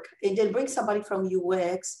work? And then bring somebody from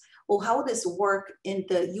UX, or how will this work in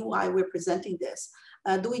the UI we're presenting this?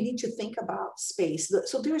 Do we need to think about space?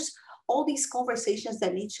 So there's all these conversations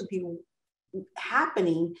that need to be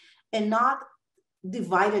happening and not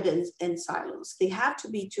divided in silos. They have to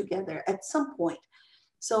be together at some point.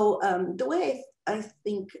 So the way I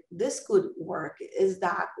think this could work is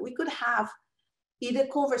that we could have either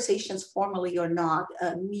conversations formally or not,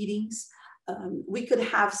 meetings. We could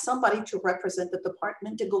have somebody to represent the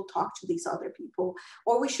department to go talk to these other people,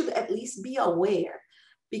 or we should at least be aware,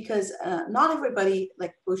 because not everybody,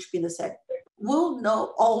 like Pushpina said, will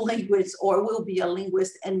know all language or will be a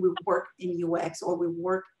linguist and will work in UX or will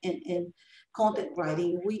work in content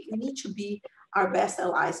writing. We need to be our best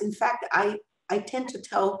allies. In fact, I tend to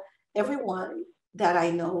tell everyone that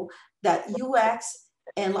I know that UX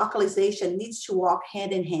and localization needs to walk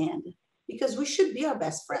hand in hand, because we should be our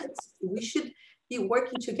best friends. We should be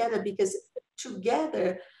working together, because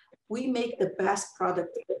together we make the best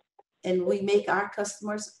product and we make our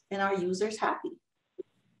customers and our users happy.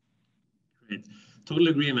 Great. Total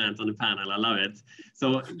agreement on the panel. I love it.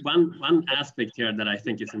 So one aspect here that I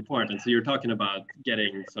think is important. So you're talking about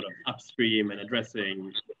getting sort of upstream and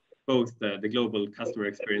addressing both the global customer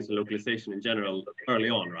experience and localization in general early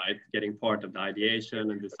on, right? Getting part of the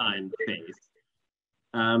ideation and design phase.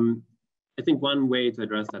 I think one way to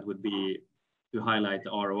address that would be to highlight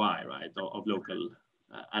the ROI, right, of local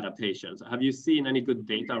adaptations. Have you seen any good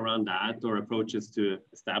data around that or approaches to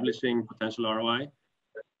establishing potential ROI?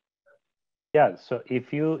 Yeah, so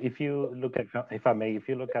if you look at, if I may, if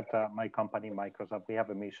you look at my company, Microsoft, we have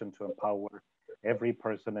a mission to empower every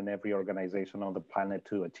person and every organization on the planet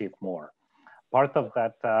to achieve more. Part of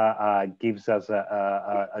that gives us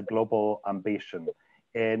a global ambition.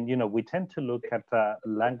 And, you know, we tend to look at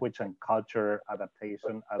language and culture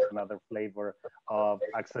adaptation as another flavor of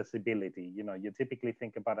accessibility. You know, you typically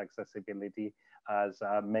think about accessibility as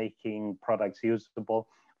making products usable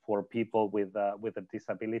for people with a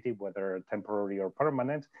disability, whether temporary or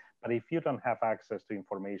permanent. But if you don't have access to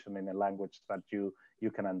information in a language that you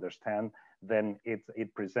can understand, then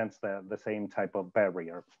it presents the same type of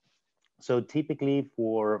barrier. So typically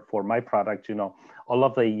for my product, you know, all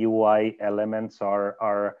of the UI elements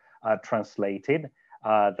are translated.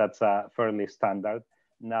 That's fairly standard.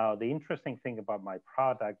 Now, the interesting thing about my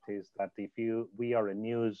product is that we are a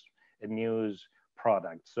news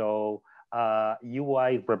product. So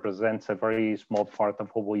UI represents a very small part of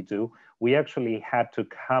what we do. We actually had to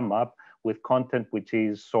come up with content which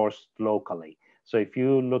is sourced locally. So if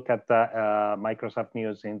you look at the Microsoft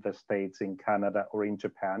News in the States, in Canada, or in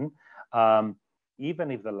Japan,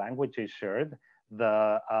 even if the language is shared,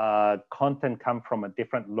 the content comes from a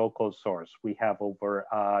different local source. We have over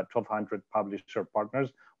 1,200 publisher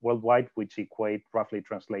partners worldwide, which equate roughly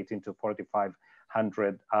translating to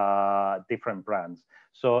 4,500 different brands.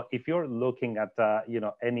 So if you're looking at you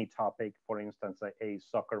know, any topic, for instance, a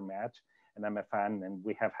soccer match, and I'm a fan, and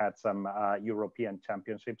we have had some European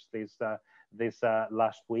championships this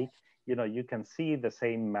last week, you know, you can see the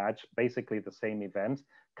same match, basically the same event,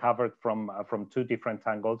 covered from two different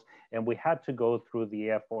angles. And we had to go through the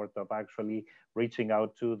effort of actually reaching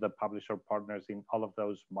out to the publisher partners in all of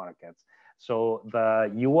those markets. So the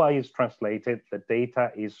UI is translated, the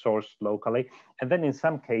data is sourced locally. And then in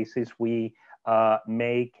some cases, we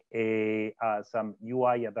make some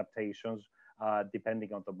UI adaptations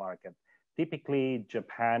depending on the market. Typically,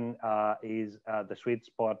 Japan is the sweet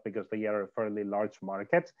spot because they are a fairly large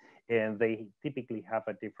market and they typically have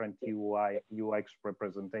a different UI, UX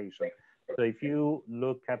representation. So if you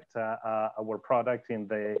look at our product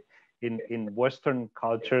in Western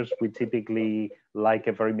cultures, we typically like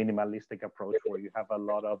a very minimalistic approach where you have a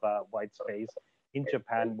lot of white space. In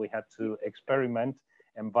Japan, we had to experiment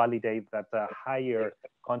and validate that higher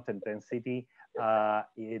content density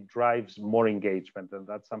it drives more engagement, and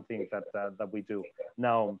that's something that we do.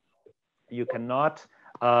 Now, you cannot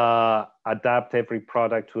adapt every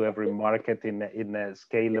product to every market in a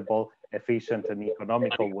scalable, efficient, and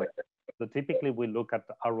economical way. So typically, we look at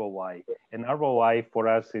the ROI, and ROI for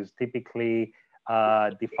us is typically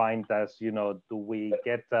defined as, you know, do we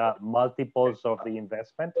get multiples of the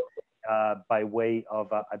investment by way of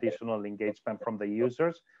additional engagement from the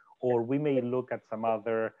users, or we may look at some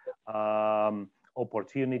other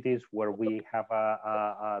opportunities where we have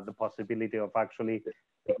the possibility of actually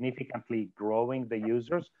significantly growing the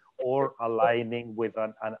users or aligning with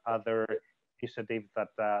another initiative that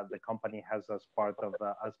the company has as part of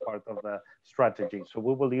the strategy. So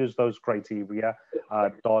we will use those criteria,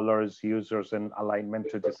 dollars, users, and alignment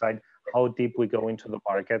to decide how deep we go into the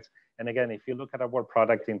markets. And again, if you look at our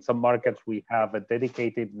product, in some markets we have a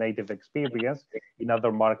dedicated native experience. In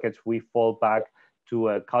other markets, we fall back to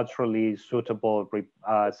a culturally suitable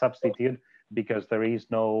substitute because there is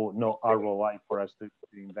no ROI for us to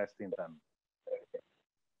invest in them.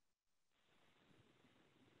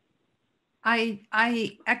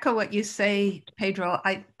 I echo what you say, Pedro.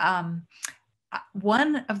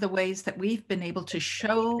 One of the ways that we've been able to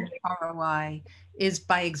show ROI is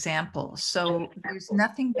by example. So there's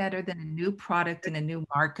nothing better than a new product in a new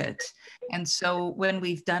market. And so when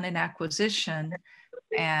we've done an acquisition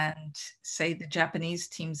and say the Japanese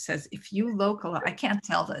team says, if you localize, I can't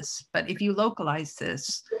tell this, but if you localize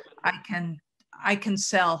this, I can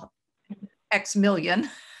sell X million.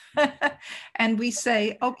 And we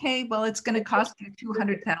say, okay, well, it's going to cost you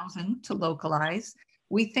 200,000 to localize.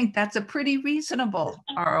 We think that's a pretty reasonable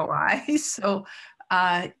ROI. So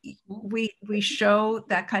we show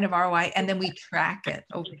that kind of ROI, and then we track it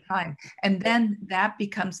over time. And then that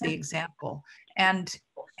becomes the example. And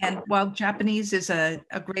while Japanese is a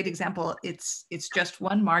great example, it's just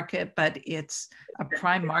one market, but it's a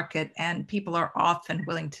prime market, and people are often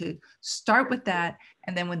willing to start with that.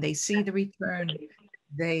 And then when they see the return,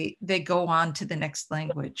 they go on to the next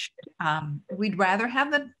language. We'd rather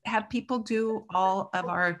have people do all of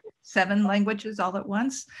our 7 languages all at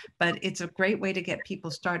once, but it's a great way to get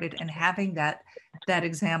people started. And having that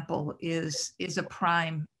example is a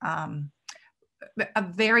prime, a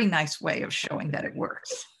very nice way of showing that it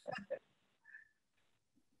works.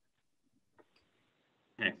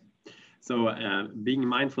 Okay. So being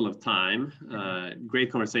mindful of time,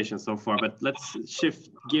 great conversation so far, but let's shift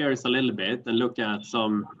gears a little bit and look at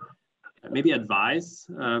some maybe advice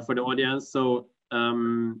for the audience. So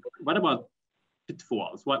what about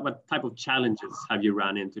pitfalls? What type of challenges have you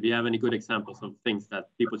run into? Do you have any good examples of things that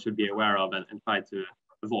people should be aware of and try to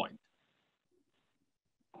avoid?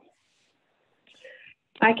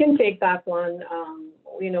 I can take that one.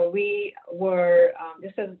 We were,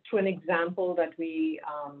 this is to an example that we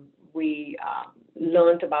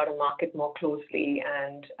learned about a market more closely,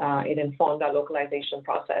 and it informed our localization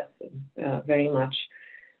process very much,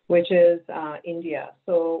 which is India.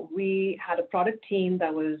 So we had a product team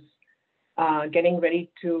that was getting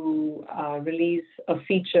ready to release a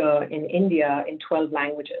feature in India in 12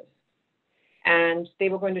 languages. And they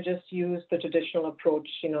were going to just use the traditional approach,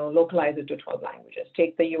 localize it to 12 languages,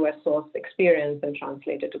 take the US source experience and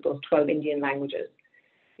translate it to those 12 Indian languages.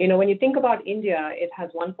 When you think about India, it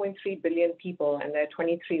has 1.3 billion people and there are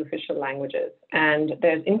 23 official languages. And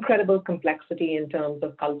there's incredible complexity in terms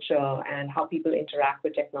of culture and how people interact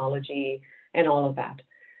with technology and all of that.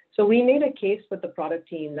 So we made a case with the product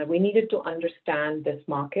team that we needed to understand this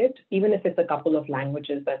market, even if it's a couple of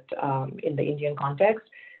languages that in the Indian context,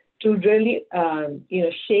 to really,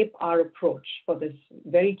 shape our approach for this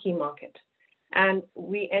very key market. And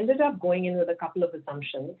we ended up going in with a couple of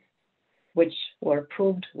assumptions, which were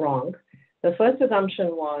proved wrong. The first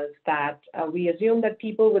assumption was that we assumed that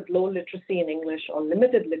people with low literacy in English or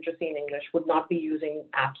limited literacy in English would not be using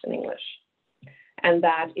apps in English. And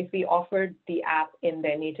that if we offered the app in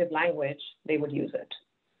their native language, they would use it.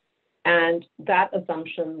 And that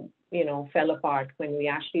assumption fell apart when we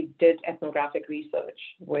actually did ethnographic research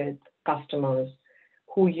with customers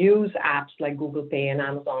who use apps like Google Pay and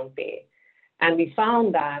Amazon Pay. And we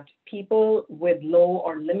found that people with low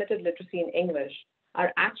or limited literacy in English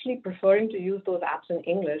are actually preferring to use those apps in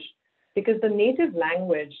English because the native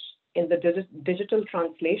language in the digital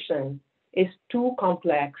translation is too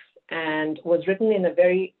complex and was written in a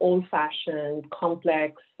very old-fashioned,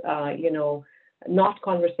 complex, not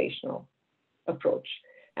conversational approach.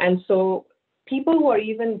 And so people who are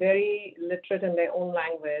even very literate in their own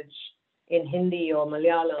language, in Hindi or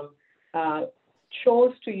Malayalam,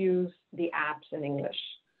 chose to use the apps in English.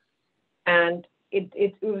 And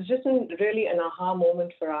it was just really an aha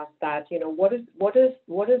moment for us that, what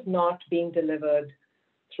is not being delivered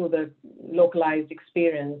through the localized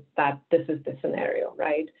experience, that this is the scenario,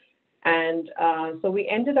 right? And so we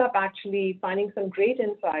ended up actually finding some great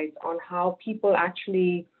insights on how people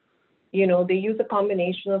actually, they use a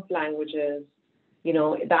combination of languages.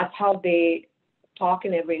 That's how they talk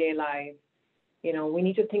in everyday life. We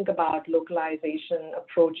need to think about localization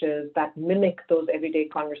approaches that mimic those everyday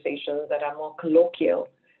conversations that are more colloquial,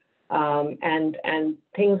 and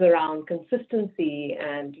things around consistency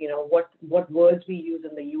and, what words we use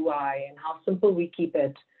in the UI and how simple we keep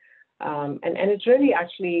it. And it's really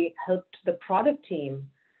actually helped the product team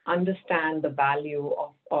understand the value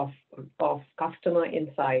of customer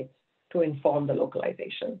insights to inform the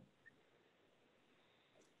localization.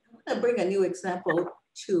 I'm going to bring a new example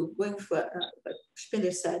to going for what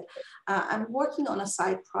Spinder said. I'm working on a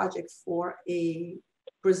side project for a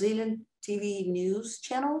Brazilian TV news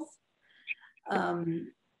channel. And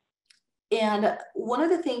one of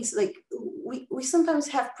the things, like we sometimes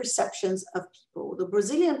have perceptions of people. The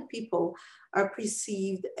Brazilian people are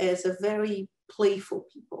perceived as a very playful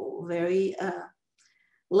people, very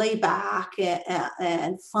laid back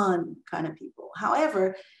and fun kind of people.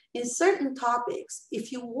 However, in certain topics,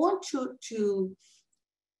 if you want to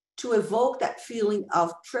evoke that feeling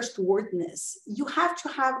of trustworthiness, you have to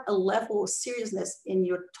have a level of seriousness in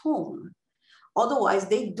your tone. Otherwise,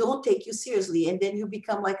 they don't take you seriously, and then you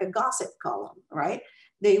become like a gossip column, right?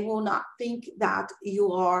 They will not think that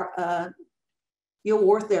you are you're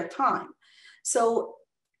worth their time. So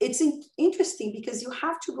it's interesting because you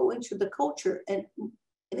have to go into the culture, and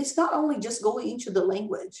it's not only just going into the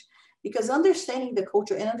language, because understanding the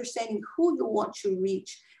culture and understanding who you want to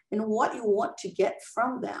reach and what you want to get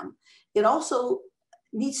from them, it also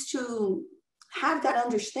needs to have that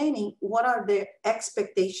understanding. What are their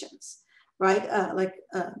expectations? Right?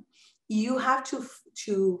 You have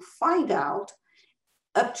to find out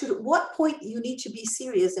up to what point you need to be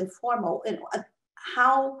serious and formal, and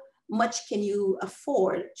how much can you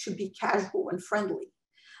afford to be casual and friendly.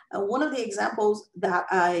 One of the examples that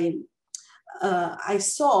I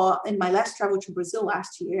saw in my last travel to Brazil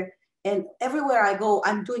last year, and everywhere I go,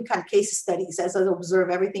 I'm doing kind of case studies as I observe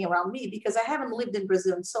everything around me, because I haven't lived in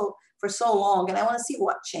Brazil for so long, and I want to see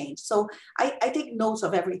what changed. So I take notes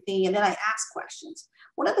of everything, and then I ask questions.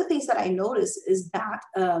 One of the things that I noticed is that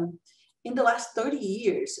in the last 30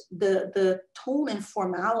 years, the tone and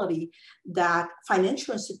formality that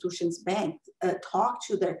financial institutions, banks talk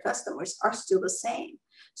to their customers are still the same.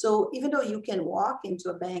 So even though you can walk into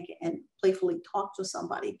a bank and playfully talk to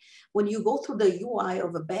somebody, when you go through the UI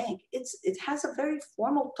of a bank, it has a very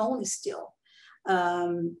formal tone still.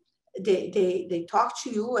 They talk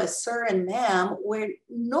to you as sir and ma'am, where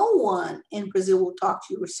no one in Brazil will talk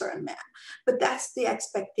to you as sir and ma'am. But that's the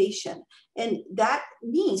expectation. And that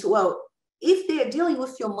means, well, if they are dealing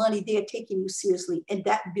with your money, they are taking you seriously, and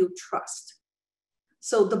that builds trust.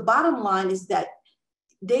 So the bottom line is that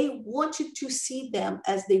they want you to see them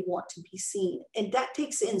as they want to be seen. And that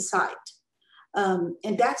takes insight.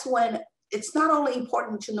 And that's when it's not only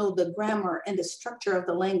important to know the grammar and the structure of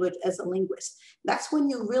the language as a linguist. That's when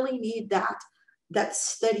you really need that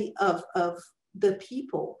study of the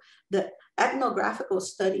people. The ethnographical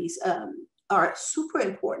studies are super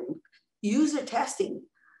important. User testing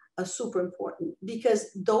are super important,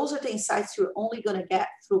 because those are the insights you're only going to get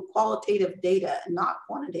through qualitative data and not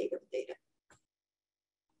quantitative data.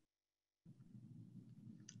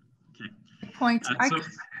 Point.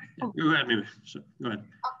 Go ahead, maybe. Sure. Go ahead.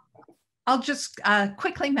 I'll just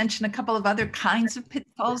quickly mention a couple of other kinds of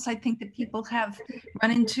pitfalls I think that people have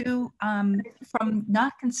run into from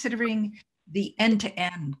not considering the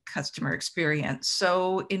end-to-end customer experience.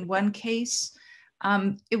 So in one case,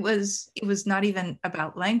 it was not even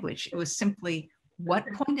about language. It was simply, what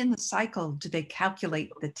point in the cycle do they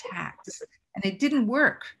calculate the tax? And it didn't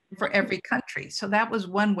work for every country. So that was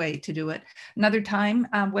one way to do it. Another time,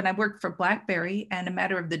 when I worked for BlackBerry, and a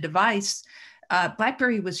matter of the device,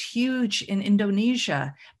 BlackBerry was huge in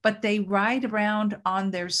Indonesia, but they ride around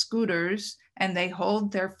on their scooters and they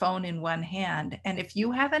hold their phone in one hand. And if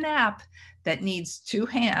you have an app that needs two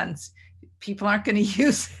hands, people aren't going to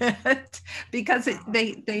use it, because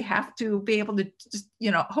they have to be able to just,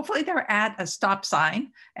 hopefully they're at a stop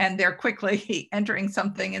sign and they're quickly entering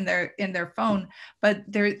something in their phone. But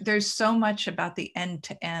there's so much about the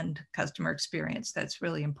end-to-end customer experience that's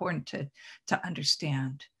really important to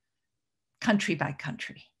understand, country by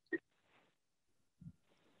country.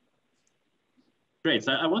 Great.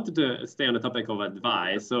 So I wanted to stay on the topic of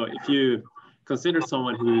advice. So if you consider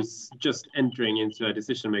someone who's just entering into a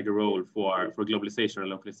decision maker role for globalization or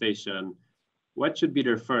localization, what should be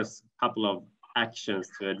their first couple of actions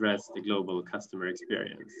to address the global customer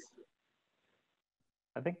experience?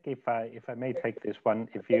 I think if I may take this one,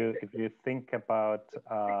 if you think about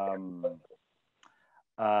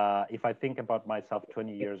if I think about myself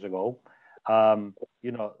 20 years ago,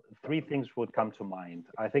 three things would come to mind.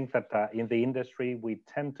 I think that in the industry, we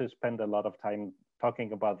tend to spend a lot of time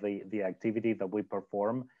talking about the activity that we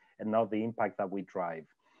perform and not the impact that we drive.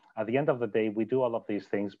 At the end of the day, we do all of these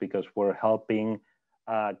things because we're helping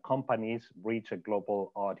companies reach a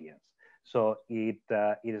global audience. So it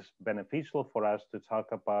is beneficial for us to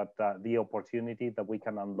talk about the opportunity that we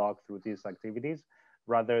can unlock through these activities,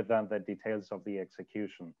 rather than the details of the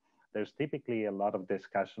execution. There's typically a lot of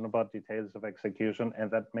discussion about details of execution, and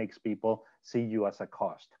that makes people see you as a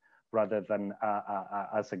cost rather than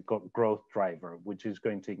as a growth driver, which is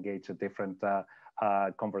going to engage a different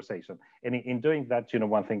conversation. And in doing that,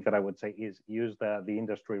 one thing that I would say is use the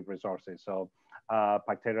industry resources. So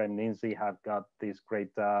Pactera and Ninzi have got this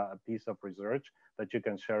great piece of research that you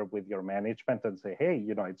can share with your management and say, hey,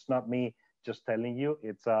 it's not me just telling you,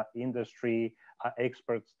 it's industry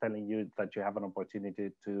experts telling you that you have an opportunity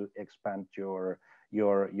to expand your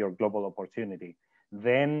global opportunity.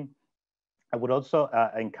 Then I would also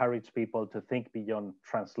encourage people to think beyond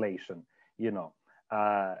translation,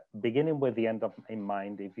 beginning with the end in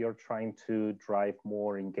mind. If you're trying to drive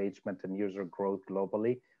more engagement and user growth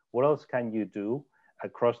globally, what else can you do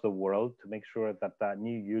across the world to make sure that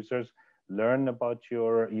new users learn about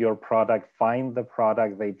your product, find the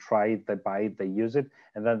product, they try it, they buy it, they use it,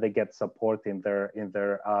 and then they get support in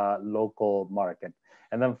their local market.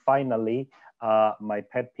 And then finally, my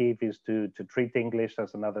pet peeve is to treat English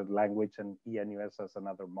as another language and ENUS as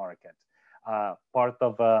another market. Part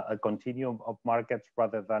of a continuum of markets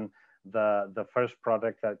rather than the first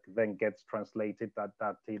product that then gets translated,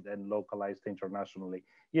 adapted, and localized internationally.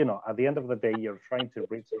 At the end of the day, you're trying to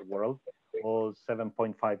reach the world, all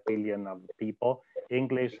 7.5 billion of people.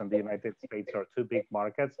 English and the United States are two big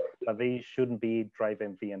markets, but they shouldn't be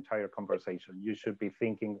driving the entire conversation. You should be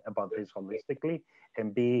thinking about this holistically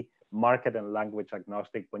and be market and language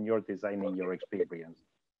agnostic when you're designing your experience.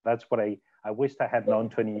 That's what I wished I had known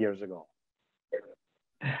 20 years ago.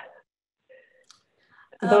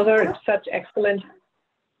 Those are such excellent.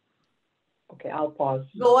 Okay, I'll pause.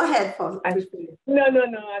 Go ahead, pause. No,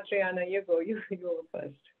 Adriana, you go. You go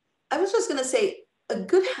first. I was just going to say a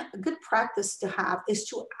good practice to have is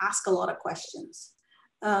to ask a lot of questions.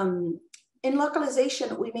 In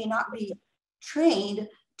localization, we may not be trained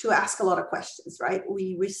to ask a lot of questions, right?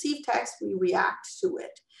 We receive text, we react to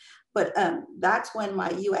it. But that's when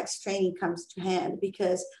my UX training comes to hand,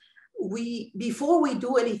 because before we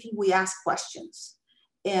do anything, we ask questions.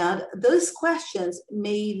 And those questions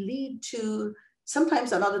may lead to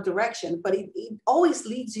sometimes another direction, but it always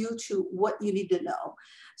leads you to what you need to know.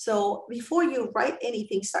 So before you write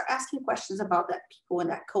anything, start asking questions about that people and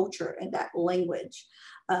that culture and that language,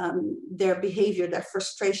 their behavior, their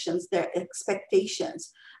frustrations, their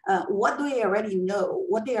expectations. What do they already know?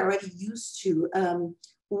 What they are already used to?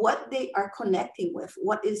 What they are connecting with?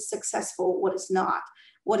 What is successful? What is not?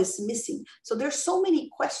 What is missing? So there's so many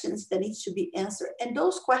questions that needs to be answered. And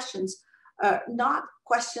those questions are not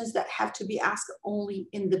questions that have to be asked only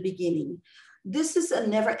in the beginning. This is a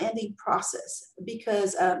never-ending process,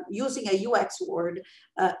 because using a UX word,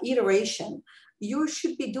 iteration, you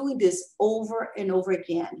should be doing this over and over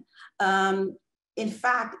again. In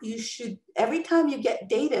fact, you should, every time you get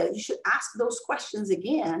data, you should ask those questions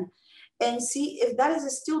again and see if that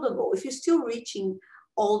is still the goal, if you're still reaching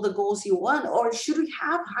all the goals you want, or should we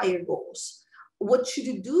have higher goals? What should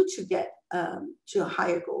you do to get to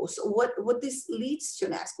higher goals? What this leads to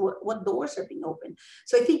next? What doors are being opened?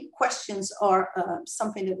 So I think questions are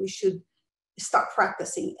something that we should start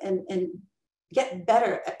practicing and get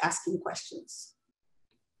better at asking questions.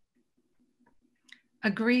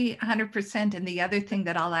 Agree 100%. And the other thing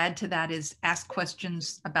that I'll add to that is ask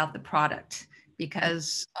questions about the product,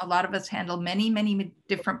 because a lot of us handle many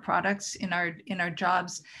different products in our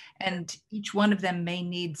jobs, and each one of them may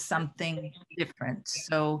need something different.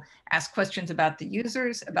 So ask questions about the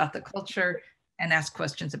users, about the culture, and ask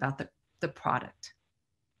questions about the product.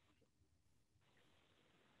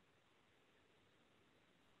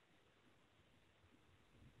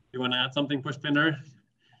 You want to add something, Pushpinder?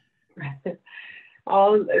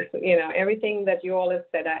 Everything that you all have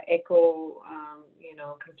said, I echo,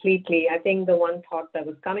 completely. I think the one thought that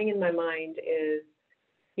was coming in my mind is,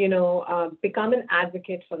 become an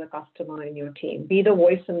advocate for the customer in your team. Be the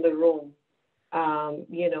voice in the room,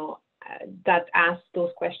 that asks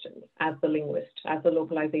those questions as the linguist, as the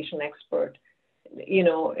localization expert.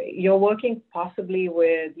 You're working possibly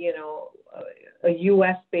with, a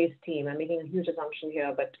US-based team. I'm making a huge assumption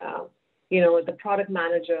here, but, the product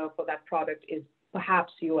manager for that product is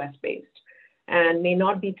perhaps US-based and may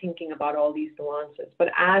not be thinking about all these nuances. But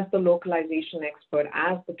as the localization expert,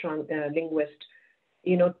 as the linguist,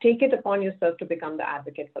 take it upon yourself to become the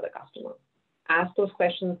advocate for the customer. Ask those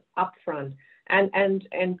questions upfront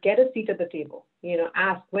and get a seat at the table.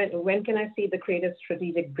 Ask, when can I see the creative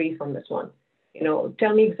strategic brief on this one?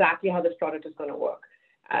 Tell me exactly how this product is going to work.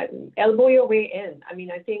 Elbow your way in.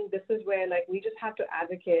 I think this is where we just have to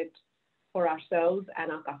advocate for ourselves and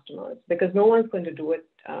our customers, because no one's going to do it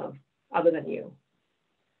other than you.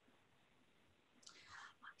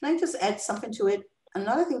 Can I just add something to it?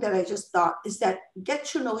 Another thing that I just thought is that get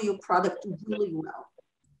to know your product really well.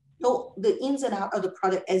 Know the ins and outs of the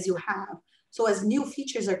product as you have. So as new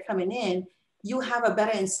features are coming in, you have a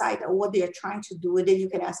better insight of what they're trying to do, and then you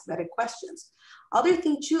can ask better questions. Other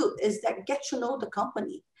thing too is that get to know the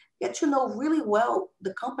company. Get to know really well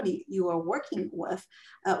the company you are working with.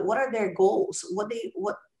 What are their goals?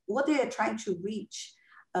 What they are trying to reach,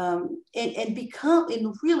 and become,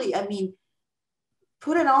 and really, I mean,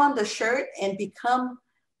 put it on the shirt and become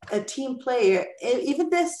a team player. And even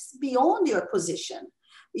this beyond your position,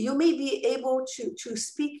 you may be able to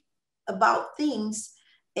speak about things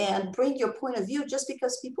and bring your point of view just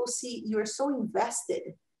because people see you're so invested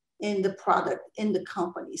in the product, in the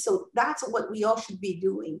company. So that's what we all should be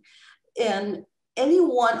doing. And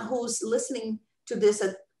anyone who's listening to this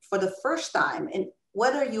for the first time, and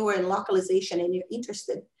whether you are in localization and you're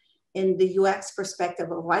interested in the UX perspective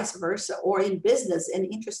or vice versa, or in business and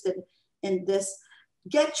interested in this,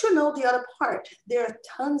 get to know the other part. There are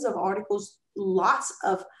tons of articles, lots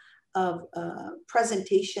of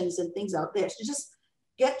presentations and things out there. So just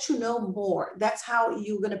get to know more. That's how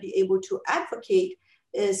you're going to be able to advocate,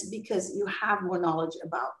 is because you have more knowledge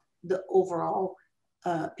about the overall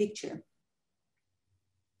picture.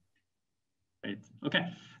 Great. Okay,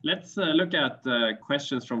 let's look at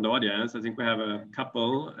questions from the audience. I think we have a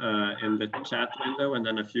couple in the chat window and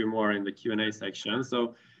then a few more in the Q&A section.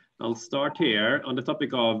 So I'll start here on the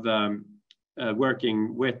topic of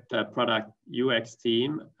working with the product UX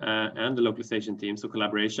team and the localization team, so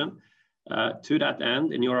collaboration. To that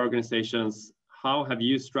end, in your organizations, how have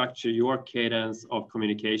you structured your cadence of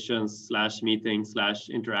communications / meetings /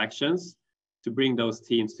 interactions to bring those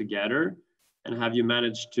teams together? And have you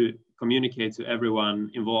managed to communicate to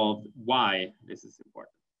everyone involved why this is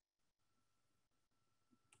important?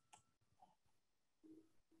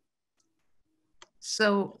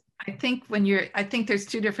 So I think there's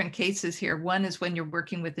two different cases here. One is when you're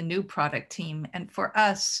working with a new product team. And for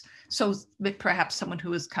us, so perhaps someone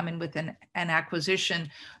who has come in with an acquisition,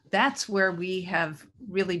 that's where we have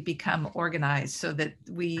really become organized so that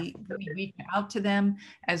we reach out to them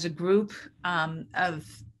as a group of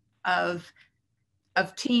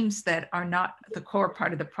teams that are not the core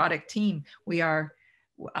part of the product team. We are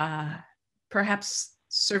perhaps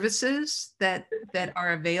services that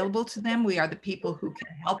are available to them. We are the people who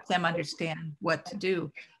can help them understand what to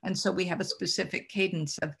do. And so we have a specific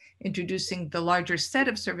cadence of introducing the larger set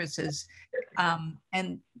of services,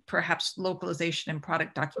 and perhaps localization and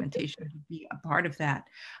product documentation would be a part of that.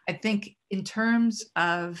 I think in terms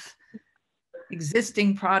of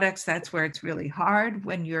existing products, that's where it's really hard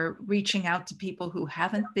when you're reaching out to people who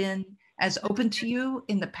haven't been as open to you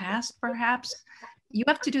in the past, perhaps. You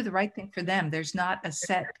have to do the right thing for them. There's not a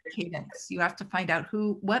set cadence. You have to find out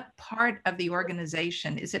what part of the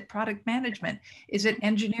organization. Is it product management? Is it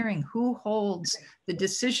engineering? Who holds the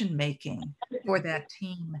decision-making for that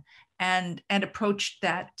team, and approach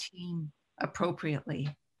that team appropriately?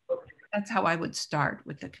 That's how I would start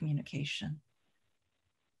with the communication.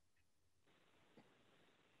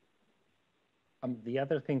 The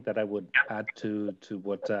other thing that I would add to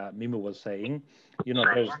what Mimi was saying, you know,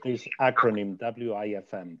 there's this acronym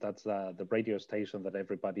WIFM. That's the radio station that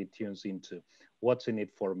everybody tunes into. What's in it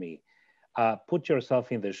for me? Put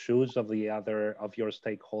yourself in the shoes of your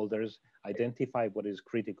stakeholders. Identify what is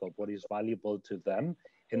critical, what is valuable to them,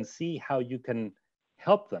 and see how you can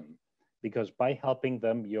help them. Because by helping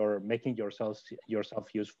them, you're making yourself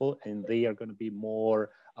useful, and they are going to be more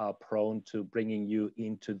prone to bringing you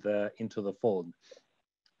into the fold.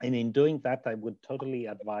 And in doing that, I would totally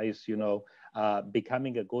advise, you know,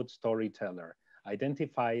 becoming a good storyteller.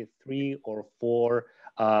 Identify 3 or 4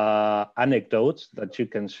 anecdotes that you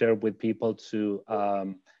can share with people to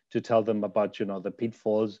tell them about, you know, the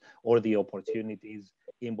pitfalls or the opportunities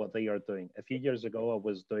in what they are doing. A few years ago, I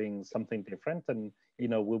was doing something different, and you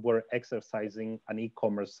know, we were exercising an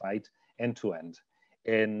e-commerce site end to end,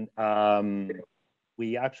 and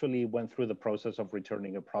we actually went through the process of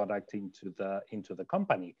returning a product into the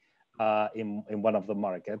company in one of the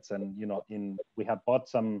markets, and you know, we had bought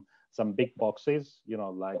some big boxes, you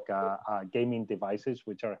know, like gaming devices,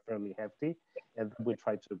 which are fairly hefty, and we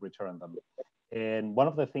tried to return them. And one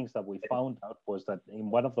of the things that we found out was that in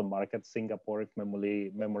one of the markets, Singapore, if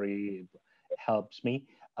memory helps me,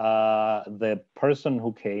 the person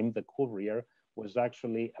who came, the courier, was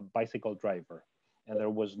actually a bicycle driver. And there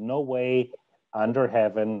was no way under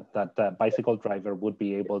heaven that the bicycle driver would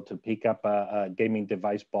be able to pick up a gaming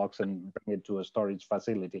device box and bring it to a storage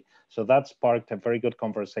facility. So that sparked a very good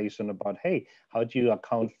conversation about, hey, how do you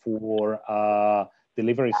account for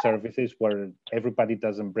delivery services where everybody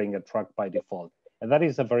doesn't bring a truck by default? And that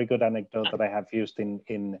is a very good anecdote that I have used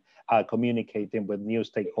in communicating with new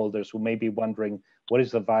stakeholders who may be wondering, what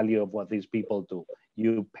is the value of what these people do?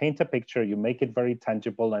 You paint a picture, you make it very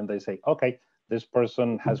tangible, and they say, okay, this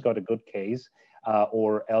person has got a good case,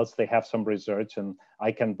 or else they have some research, and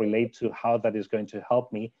I can relate to how that is going to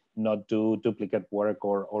help me not do duplicate work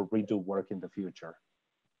or redo work in the future.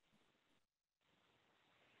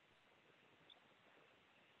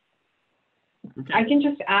 Okay. I can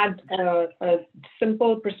just add a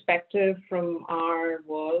simple perspective from our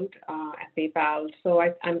world at PayPal. So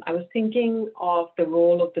I was thinking of the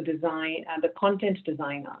role of the the content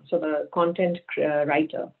designer, so the content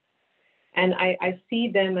writer. And I see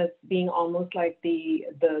them as being almost like the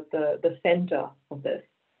center of this.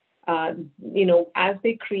 You know, as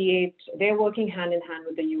they create, they're working hand in hand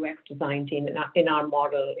with the UX design team in our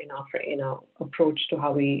model, in our approach to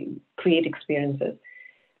how we create experiences.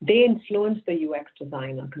 They influence the UX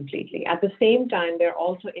designer completely. At the same time, they're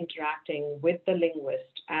also interacting with the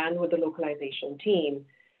linguist and with the localization team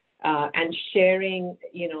and sharing,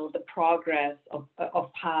 you know, the progress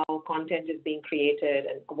of how content is being created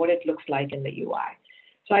and what it looks like in the UI.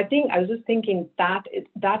 So I was just thinking that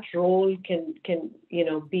that role can you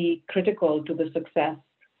know, be critical to the success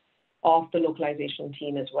of the localization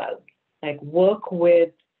team as well. Like work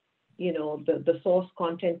with, you know, the source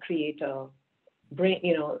content creator,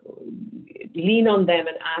 you know, lean on them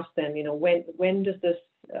and ask them, you know, when does this,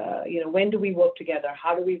 you know, when do we work together?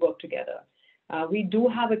 How do we work together? We do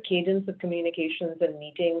have a cadence of communications and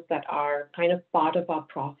meetings that are kind of part of our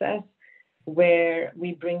process, where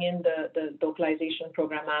we bring in the localization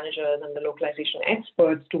program managers and the localization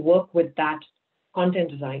experts to work with that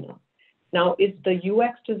content designer. Now, is the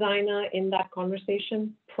UX designer in that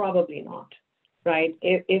conversation? Probably not, right?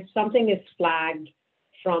 If something is flagged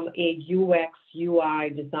from a UX,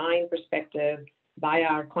 UI design perspective by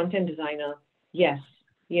our content designer, yes,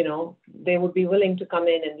 you know, they would be willing to come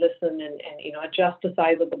in and listen and you know, adjust the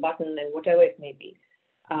size of the button and whatever it may be,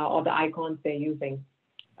 or the icons they're using.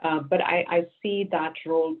 But I see that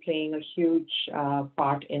role playing a huge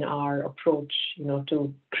part in our approach, you know,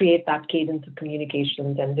 to create that cadence of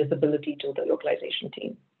communications and visibility to the localization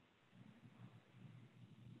team.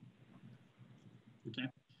 Okay.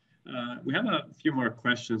 We have a few more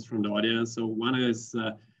questions from the audience. So one is,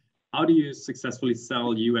 how do you successfully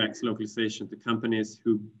sell UX localization to companies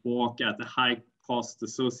who balk at the high cost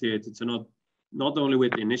associated to not only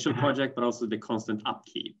with the initial project, but also the constant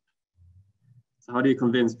upkeep? So how do you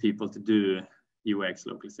convince people to do UX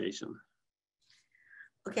localization?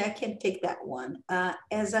 Okay, I can take that one.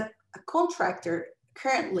 As a contractor,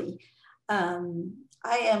 currently, I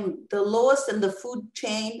am the lowest in the food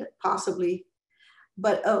chain, possibly.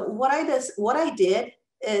 But what I did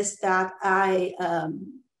is that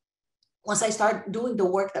once I started doing the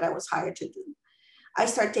work that I was hired to do, I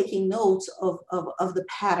started taking notes of the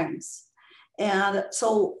patterns. And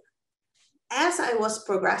so as I was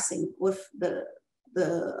progressing with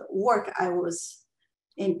the work I was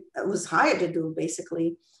hired to do,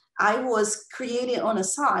 basically, I was creating on a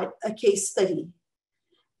side a case study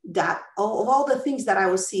that of all the things that I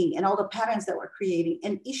was seeing and all the patterns that were creating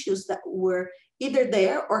and issues that were either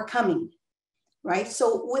there or coming, right?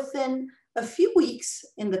 So within a few weeks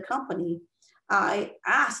in the company, I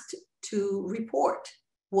asked to report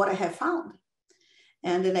what I have found.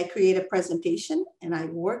 And then I created a presentation and I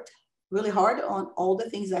worked really hard on all the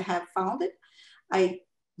things I have found it. I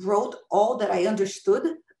wrote all that I understood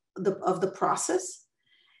of the process.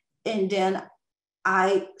 And then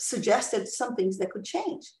I suggested some things that could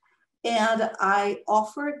change. And I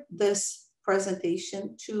offered this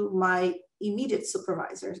presentation to my immediate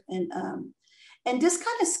supervisors. And this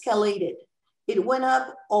kind of escalated. It went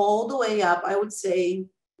up all the way up, I would say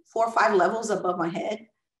 4 or 5 levels above my head.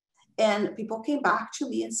 And people came back to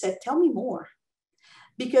me and said, tell me more.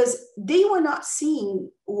 Because they were not seeing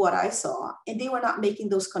what I saw and they were not making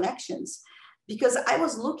those connections because I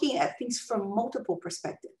was looking at things from multiple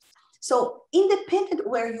perspectives. So independent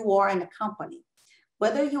where you are in a company,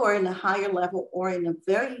 whether you are in a higher level or in a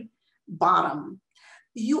very bottom,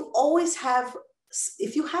 you always have,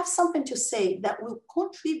 if you have something to say that will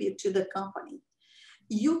contribute to the company,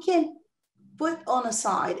 you can put on a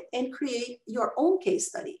side and create your own case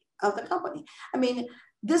study of the company. I mean,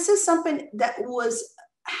 this is something that was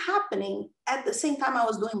happening at the same time I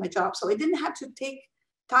was doing my job. So I didn't have to take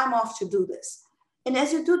time off to do this. And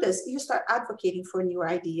as you do this, you start advocating for new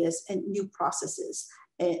ideas and new processes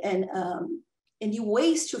and new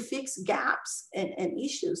ways to fix gaps and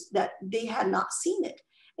issues that they had not seen it.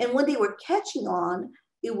 And when they were catching on,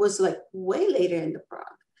 it was like way later in the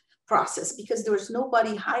process because there was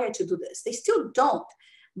nobody hired to do this. They still don't,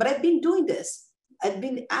 but I've been doing this I've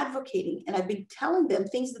been advocating and I've been telling them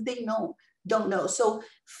things that they don't know. So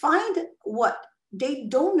find what they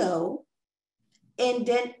don't know and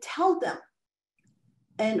then tell them,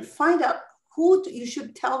 and find out who you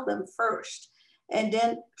should tell them first, and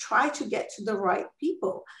then try to get to the right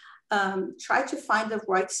people. Try to find the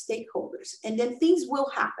right stakeholders, and then things will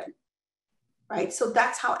happen, right? So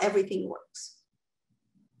that's how everything works.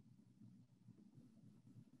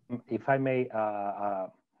 If I may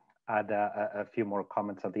add a few more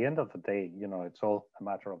comments. At the end of the day, you know, it's all a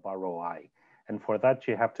matter of ROI. And for that,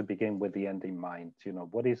 you have to begin with the end in mind. You know,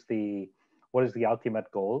 what is the ultimate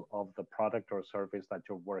goal of the product or service that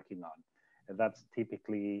you're working on? And that's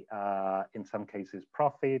typically, in some cases,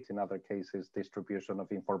 profit, in other cases, distribution of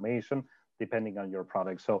information, depending on your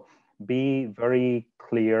product. So be very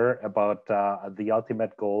clear about the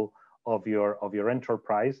ultimate goal of your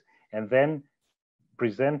enterprise, and then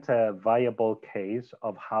present a viable case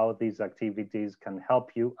of how these activities can help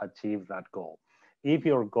you achieve that goal. If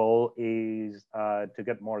your goal is to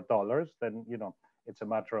get more dollars, then, you know, it's a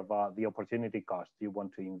matter of the opportunity cost. Do you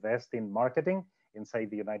want to invest in marketing inside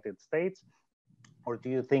the United States? Or do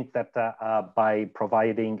you think that by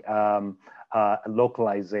providing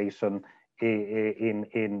localization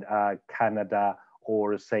in Canada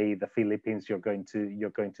or say the Philippines, you're going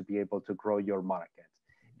to be able to grow your market?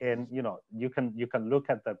 And you know, you can look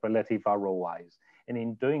at the relative ROIs, and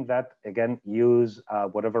in doing that, again, use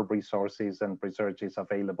whatever resources and research is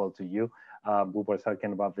available to you. We were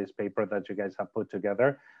talking about this paper that you guys have put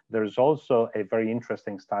together. There's also a very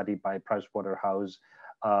interesting study by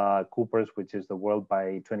PricewaterhouseCoopers, which is the world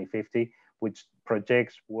by 2050, which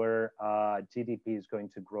projects where GDP is going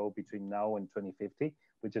to grow between now and 2050,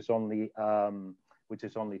 which is only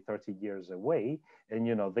 30 years away. And,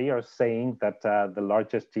 you know, they are saying that the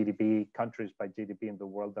largest GDP countries by GDP in the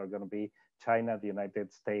world are going to be China, the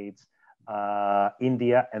United States,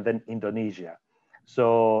 India, and then Indonesia.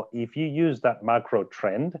 So if you use that macro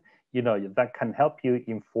trend, you know, that can help you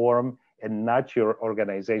inform and nudge your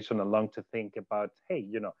organization along to think about, hey,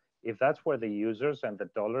 you know, if that's where the users and the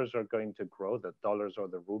dollars are going to grow, the dollars or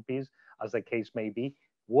the rupees, as the case may be,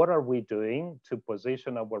 what are we doing to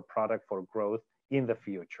position our product for growth in the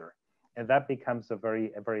future? And that becomes a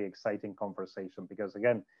very exciting conversation, because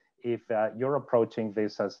again, if you're approaching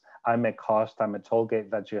this as I'm a cost, I'm a toll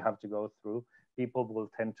gate that you have to go through, people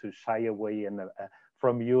will tend to shy away and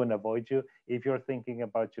from you and avoid you. If you're thinking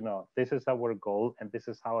about, you know, this is our goal and this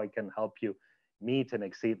is how I can help you meet and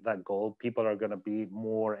exceed that goal, people are going to be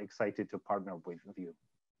more excited to partner with you.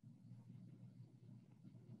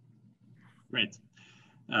 Great.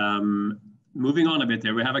 Moving on a bit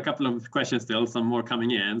here, we have a couple of questions still, some more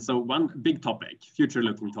coming in. So one big topic,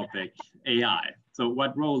 future-looking topic, AI. So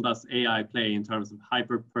what role does AI play in terms of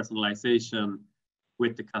hyper-personalization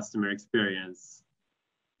with the customer experience?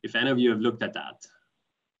 If any of you have looked at that.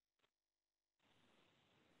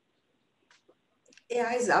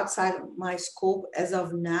 AI is outside of my scope as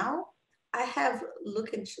of now. I have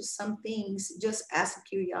looked into some things just as a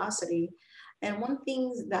curiosity. And one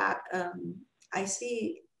thing that I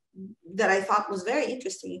see that I thought was very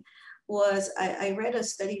interesting was I read a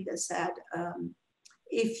study that said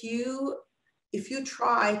if you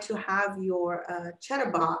try to have your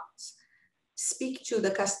chatterbots speak to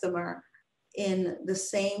the customer in the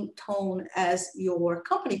same tone as your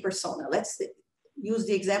company persona, let's use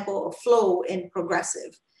the example of Flo in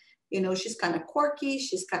Progressive. You know, she's kind of quirky,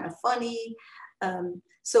 she's kind of funny.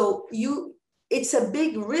 So it's a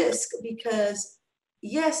big risk because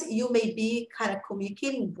yes, you may be kind of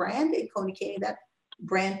communicating brand and communicating that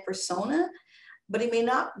brand persona, but it may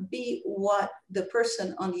not be what the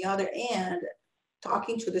person on the other end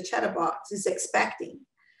talking to the chatterbox is expecting.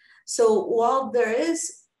 So while there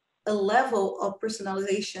is a level of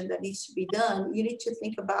personalization that needs to be done, you need to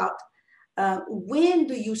think about when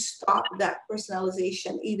do you stop that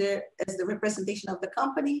personalization, either as the representation of the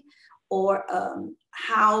company or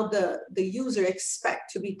how the user expect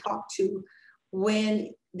to be talked to when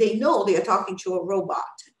they know they are talking to a robot.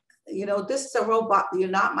 You know, this is a robot, you're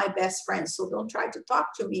not my best friend, so don't try to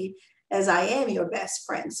talk to me as I am your best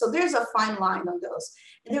friend. So there's a fine line on those.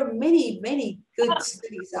 And there are many, many good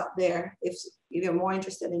studies out there if you're more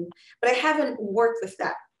interested in, but I haven't worked with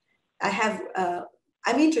that. I have,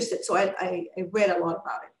 I'm interested, so I read a lot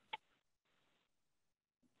about it.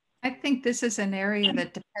 I think this is an area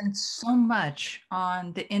that depends so much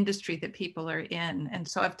on the industry that people are in. And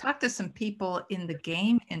so I've talked to some people in the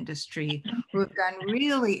game industry who have done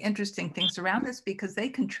really interesting things around this because they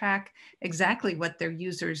can track exactly what their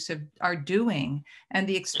users are doing. And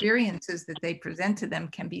the experiences that they present to them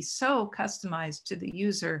can be so customized to the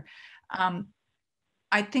user.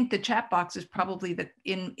 I think the chat box is probably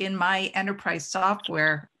in my enterprise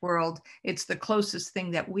software world, it's the closest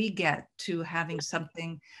thing that we get to having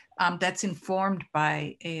something that's informed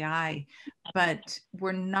by AI. But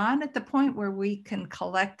we're not at the point where we can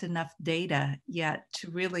collect enough data yet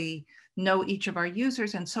to really know each of our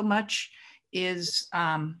users, and so much is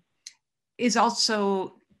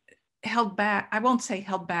also held back. I won't say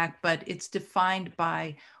held back, but it's defined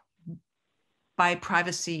by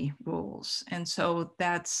privacy rules. And so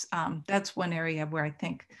that's one area where I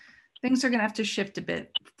think things are going to have to shift a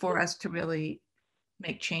bit for us to really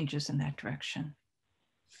make changes in that direction.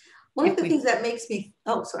 One of the things that makes me,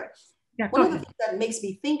 oh, sorry. Yeah, One of the things that makes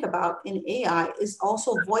me think about in AI is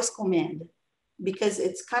also voice command, because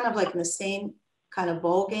it's kind of like in the same kind of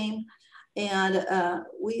ball game. And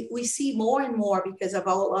we see more and more because of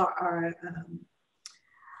all our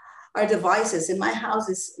devices. In my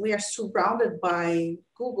house, we are surrounded by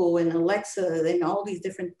Google and Alexa and all these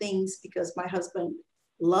different things because my husband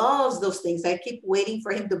loves those things. I keep waiting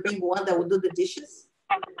for him to bring one that will do the dishes.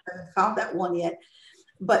 I haven't found that one yet.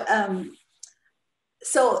 But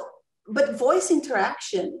but voice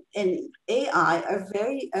interaction and AI are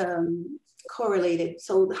very correlated.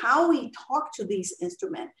 So how we talk to these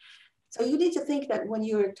instruments. So you need to think that when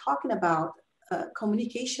you're talking about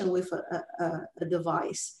communication with a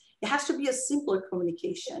device, it has to be a simpler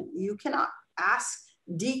communication. You cannot ask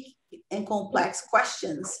deep and complex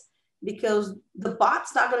questions because the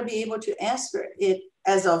bot's not going to be able to answer it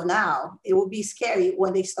as of now. It will be scary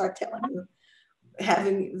when they start telling you,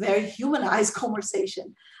 having very humanized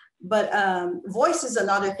conversation. But voice is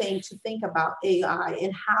another thing to think about AI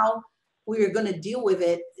and how we're going to deal with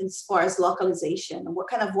it as far as localization and what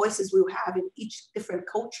kind of voices we'll have in each different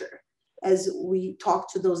culture as we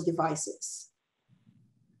talk to those devices.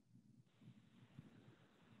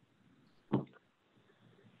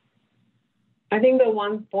 I think the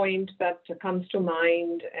one point that comes to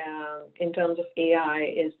mind in terms of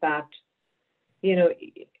AI is that, you know,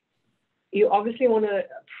 you obviously want to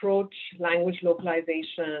approach language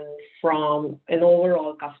localization from an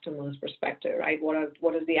overall customer's perspective, right?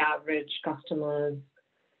 What is the average customer's,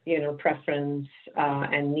 you know, preference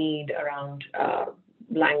and need around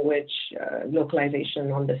language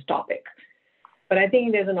localization on this topic? But I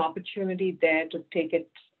think there's an opportunity there to take it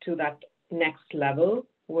to that next level,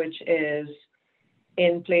 which is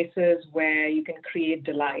in places where you can create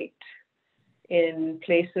delight, in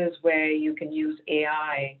places where you can use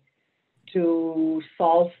AI to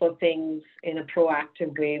solve for things in a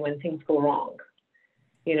proactive way when things go wrong.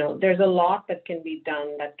 You know, there's a lot that can be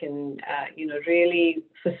done that can, you know, really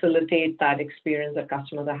facilitate that experience that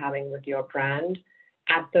customers are having with your brand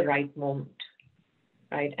at the right moment,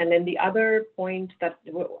 right? And then the other point that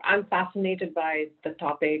I'm fascinated by the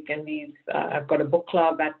topic, and I've got a book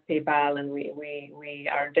club at PayPal, and we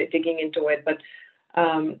are digging into it. But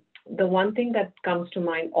the one thing that comes to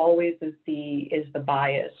mind always is the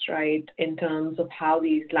bias, right? In terms of how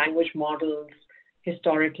these language models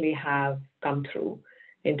historically have come through,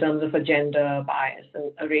 in terms of a gender bias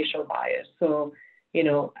and a racial bias. So, you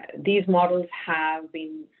know, these models have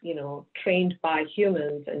been, you know, trained by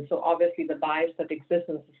humans. And so obviously the bias that exists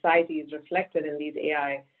in society is reflected in these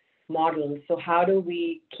AI models. So how do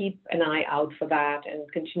we keep an eye out for that and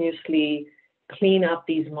continuously clean up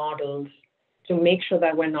these models to make sure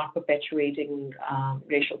that we're not perpetuating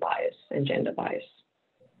racial bias and gender bias?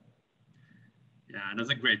 Yeah, that's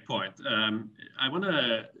a great point. I want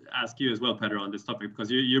to ask you as well, Pedro, on this topic,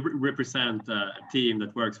 because you represent a team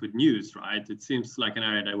that works with news, right? It seems like an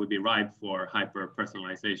area that would be ripe for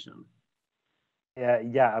hyper-personalization.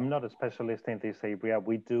 Yeah, I'm not a specialist in this area.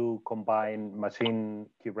 We do combine machine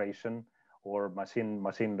curation or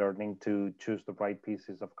machine learning to choose the right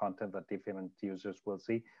pieces of content that different users will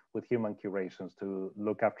see, with human curations to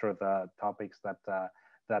look after the topics that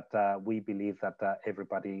we believe that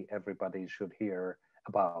everybody should hear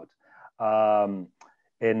about.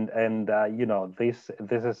 You know, this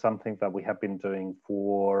is something that we have been doing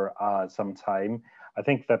for some time. I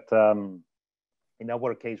think that in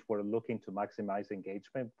our case, we're looking to maximize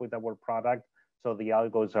engagement with our product. So the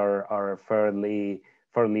algos are fairly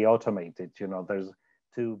automated. You know, there's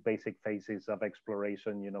two basic phases of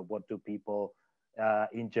exploration. You know, what do people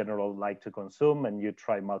in general like to consume, and you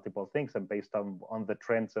try multiple things, and based on the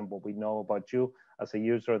trends and what we know about you as a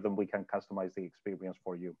user, then we can customize the experience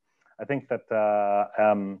for you. I think that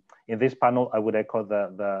in this panel, I would echo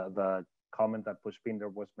the comment that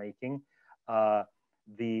Pushpinder was making.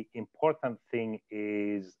 The important thing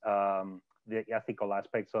is the ethical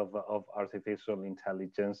aspects of artificial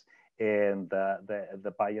intelligence and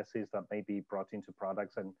the biases that may be brought into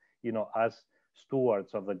products. And, you know, as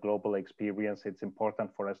stewards of the global experience, it's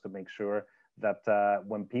important for us to make sure that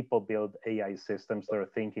when people build AI systems, they're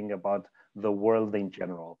thinking about the world in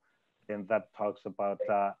general. And that talks about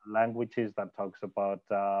languages, that talks about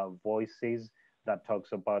voices, that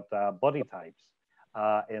talks about body types.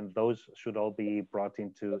 And those should all be brought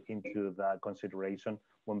into the consideration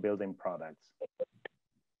when building products.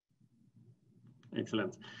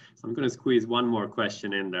 Excellent. So I'm going to squeeze one more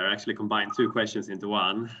question in there, actually combine two questions into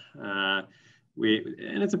one. And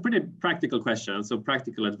it's a pretty practical question, so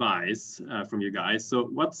practical advice from you guys. So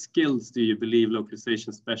what skills do you believe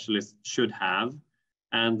localization specialists should have?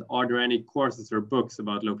 And are there any courses or books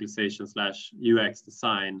about localization/UX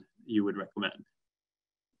design you would recommend?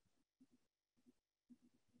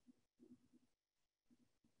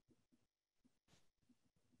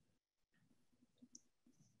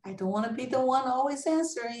 I don't want to be the one always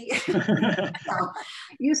answering. No,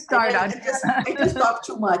 you start on. I just talk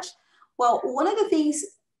too much. Well, one of the things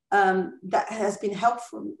that has been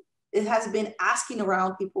helpful, it has been asking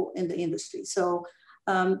around people in the industry. So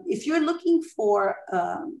if you're looking for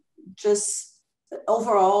just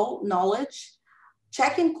overall knowledge,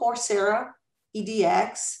 check in Coursera,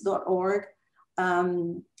 edx.org,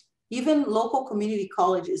 even local community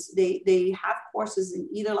colleges, they have courses in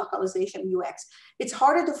either localization or UX. It's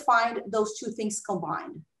harder to find those two things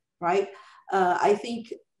combined, right? I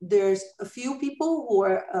think there's a few people who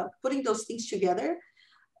are putting those things together,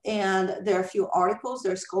 and there are a few articles,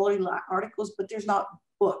 there are scholarly articles, but there's not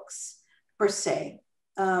books per se.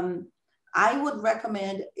 I would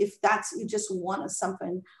recommend, if you just want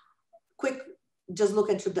something quick, just look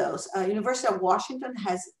into those. University of Washington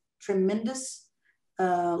has tremendous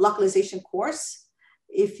localization course.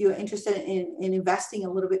 If you're interested in investing a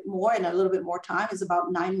little bit more and a little bit more time, it's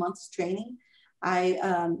about 9 months training. I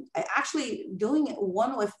actually doing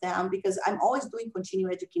one with them because I'm always doing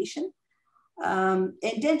continuing education. And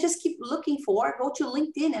then just keep looking go to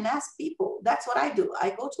LinkedIn and ask people. That's what I do. I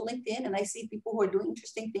go to LinkedIn and I see people who are doing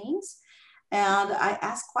interesting things and I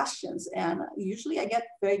ask questions, and usually I get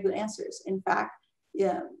very good answers. In fact,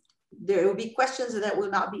 yeah, there will be questions that will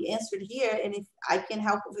not be answered here. And if I can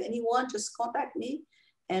help with anyone, just contact me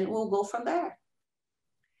and we'll go from there.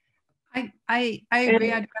 I agree,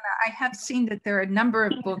 Adriana. I have seen that there are a number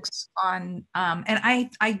of books on, and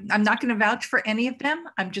I'm not going to vouch for any of them.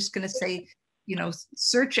 I'm just going to say,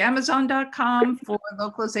 search Amazon.com for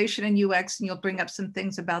localization and UX, and you'll bring up some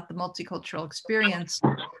things about the multicultural experience.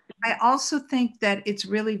 I also think that it's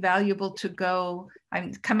really valuable to go,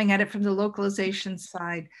 I'm coming at it from the localization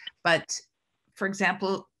side, but for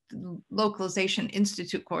example, Localization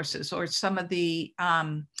Institute courses or some of the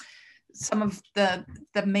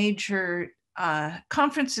major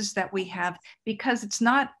conferences that we have, because it's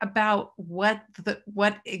not about what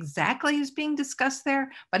exactly is being discussed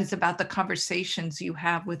there, but it's about the conversations you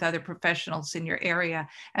have with other professionals in your area.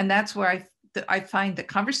 And that's where I find that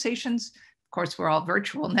conversations, of course, we're all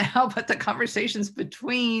virtual now, but the conversations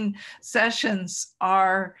between sessions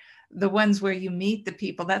are the ones where you meet the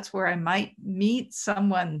people. That's where I might meet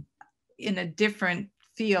someone in a different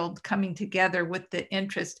field coming together with the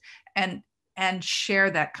interest and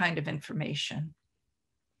share that kind of information.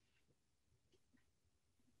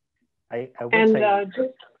 I would say,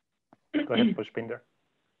 go ahead, Pushpinder.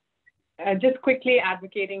 Just quickly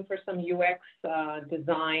advocating for some UX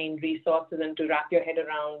design resources and to wrap your head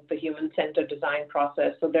around the human-centered design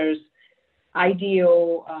process. So there's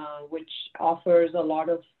IDEO, which offers a lot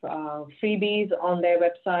of freebies on their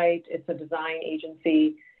website. It's a design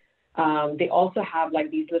agency. They also have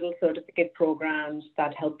like these little certificate programs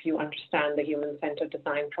that help you understand the human-centered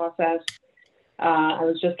design process. I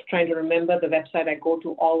was just trying to remember the website I go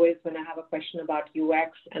to always when I have a question about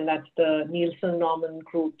UX, and that's the Nielsen Norman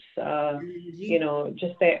Group's,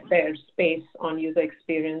 just their space on user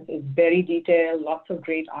experience is very detailed, lots of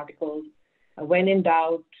great articles. When in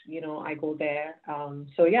doubt, I go there.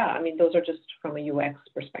 So yeah, I mean, those are just from a UX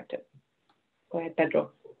perspective. Go ahead,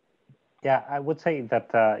 Pedro. Yeah, I would say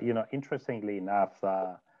that, interestingly enough,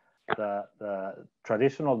 the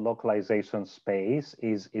traditional localization space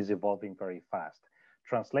is evolving very fast.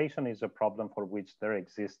 Translation is a problem for which there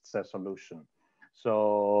exists a solution.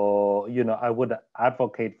 So, I would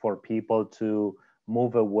advocate for people to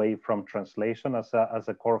move away from translation as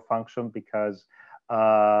a core function because,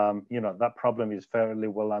 that problem is fairly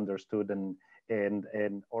well understood and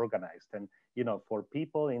organized. And, for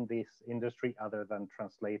people in this industry, other than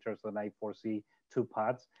translators, then I foresee two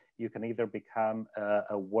paths. You can either become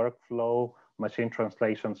a workflow machine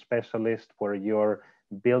translation specialist where you're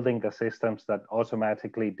building the systems that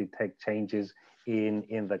automatically detect changes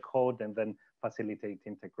in the code and then facilitate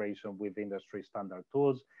integration with industry standard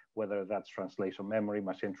tools, whether that's translation memory,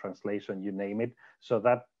 machine translation, you name it. So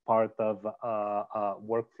that part of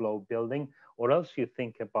workflow building, or else you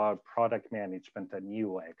think about product management and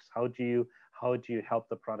UX. How do you help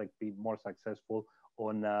the product be more successful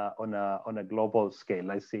on a global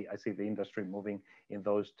scale? I see the industry moving in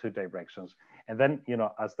those two directions. And then, you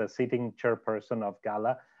know, as the sitting chairperson of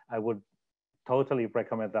Gala, I would totally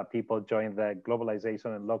recommend that people join the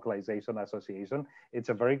Globalization and Localization Association. It's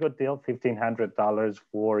a very good deal, $1,500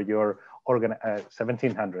 for your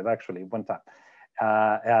 $1,700 actually, one time,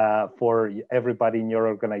 for everybody in your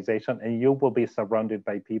organization, and you will be surrounded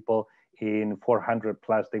by people in 400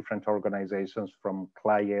 plus different organizations, from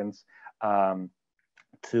clients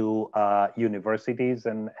to universities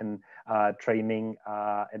and training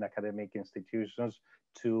and academic institutions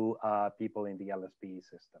to people in the LSPE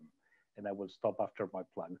system. And I will stop after my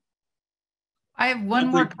plug. I have one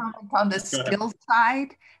more comment on the skills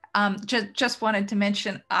side. Just wanted to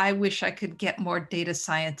mention, I wish I could get more data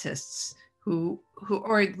scientists who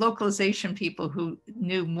or localization people who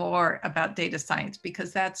knew more about data science,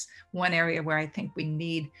 because that's one area where I think we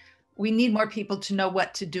need more people to know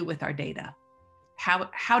what to do with our data,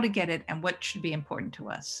 how to get it, and what should be important to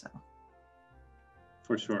us. So.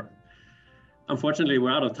 For sure. Unfortunately,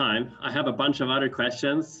 we're out of time. I have a bunch of other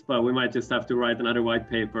questions, but we might just have to write another white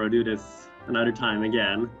paper or do this another time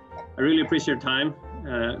again. I really appreciate your time.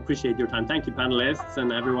 Thank you, panelists,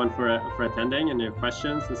 and everyone for attending and your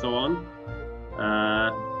questions and so on.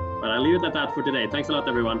 But I'll leave it at that for today. Thanks a lot,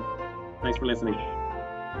 everyone. Thanks for listening.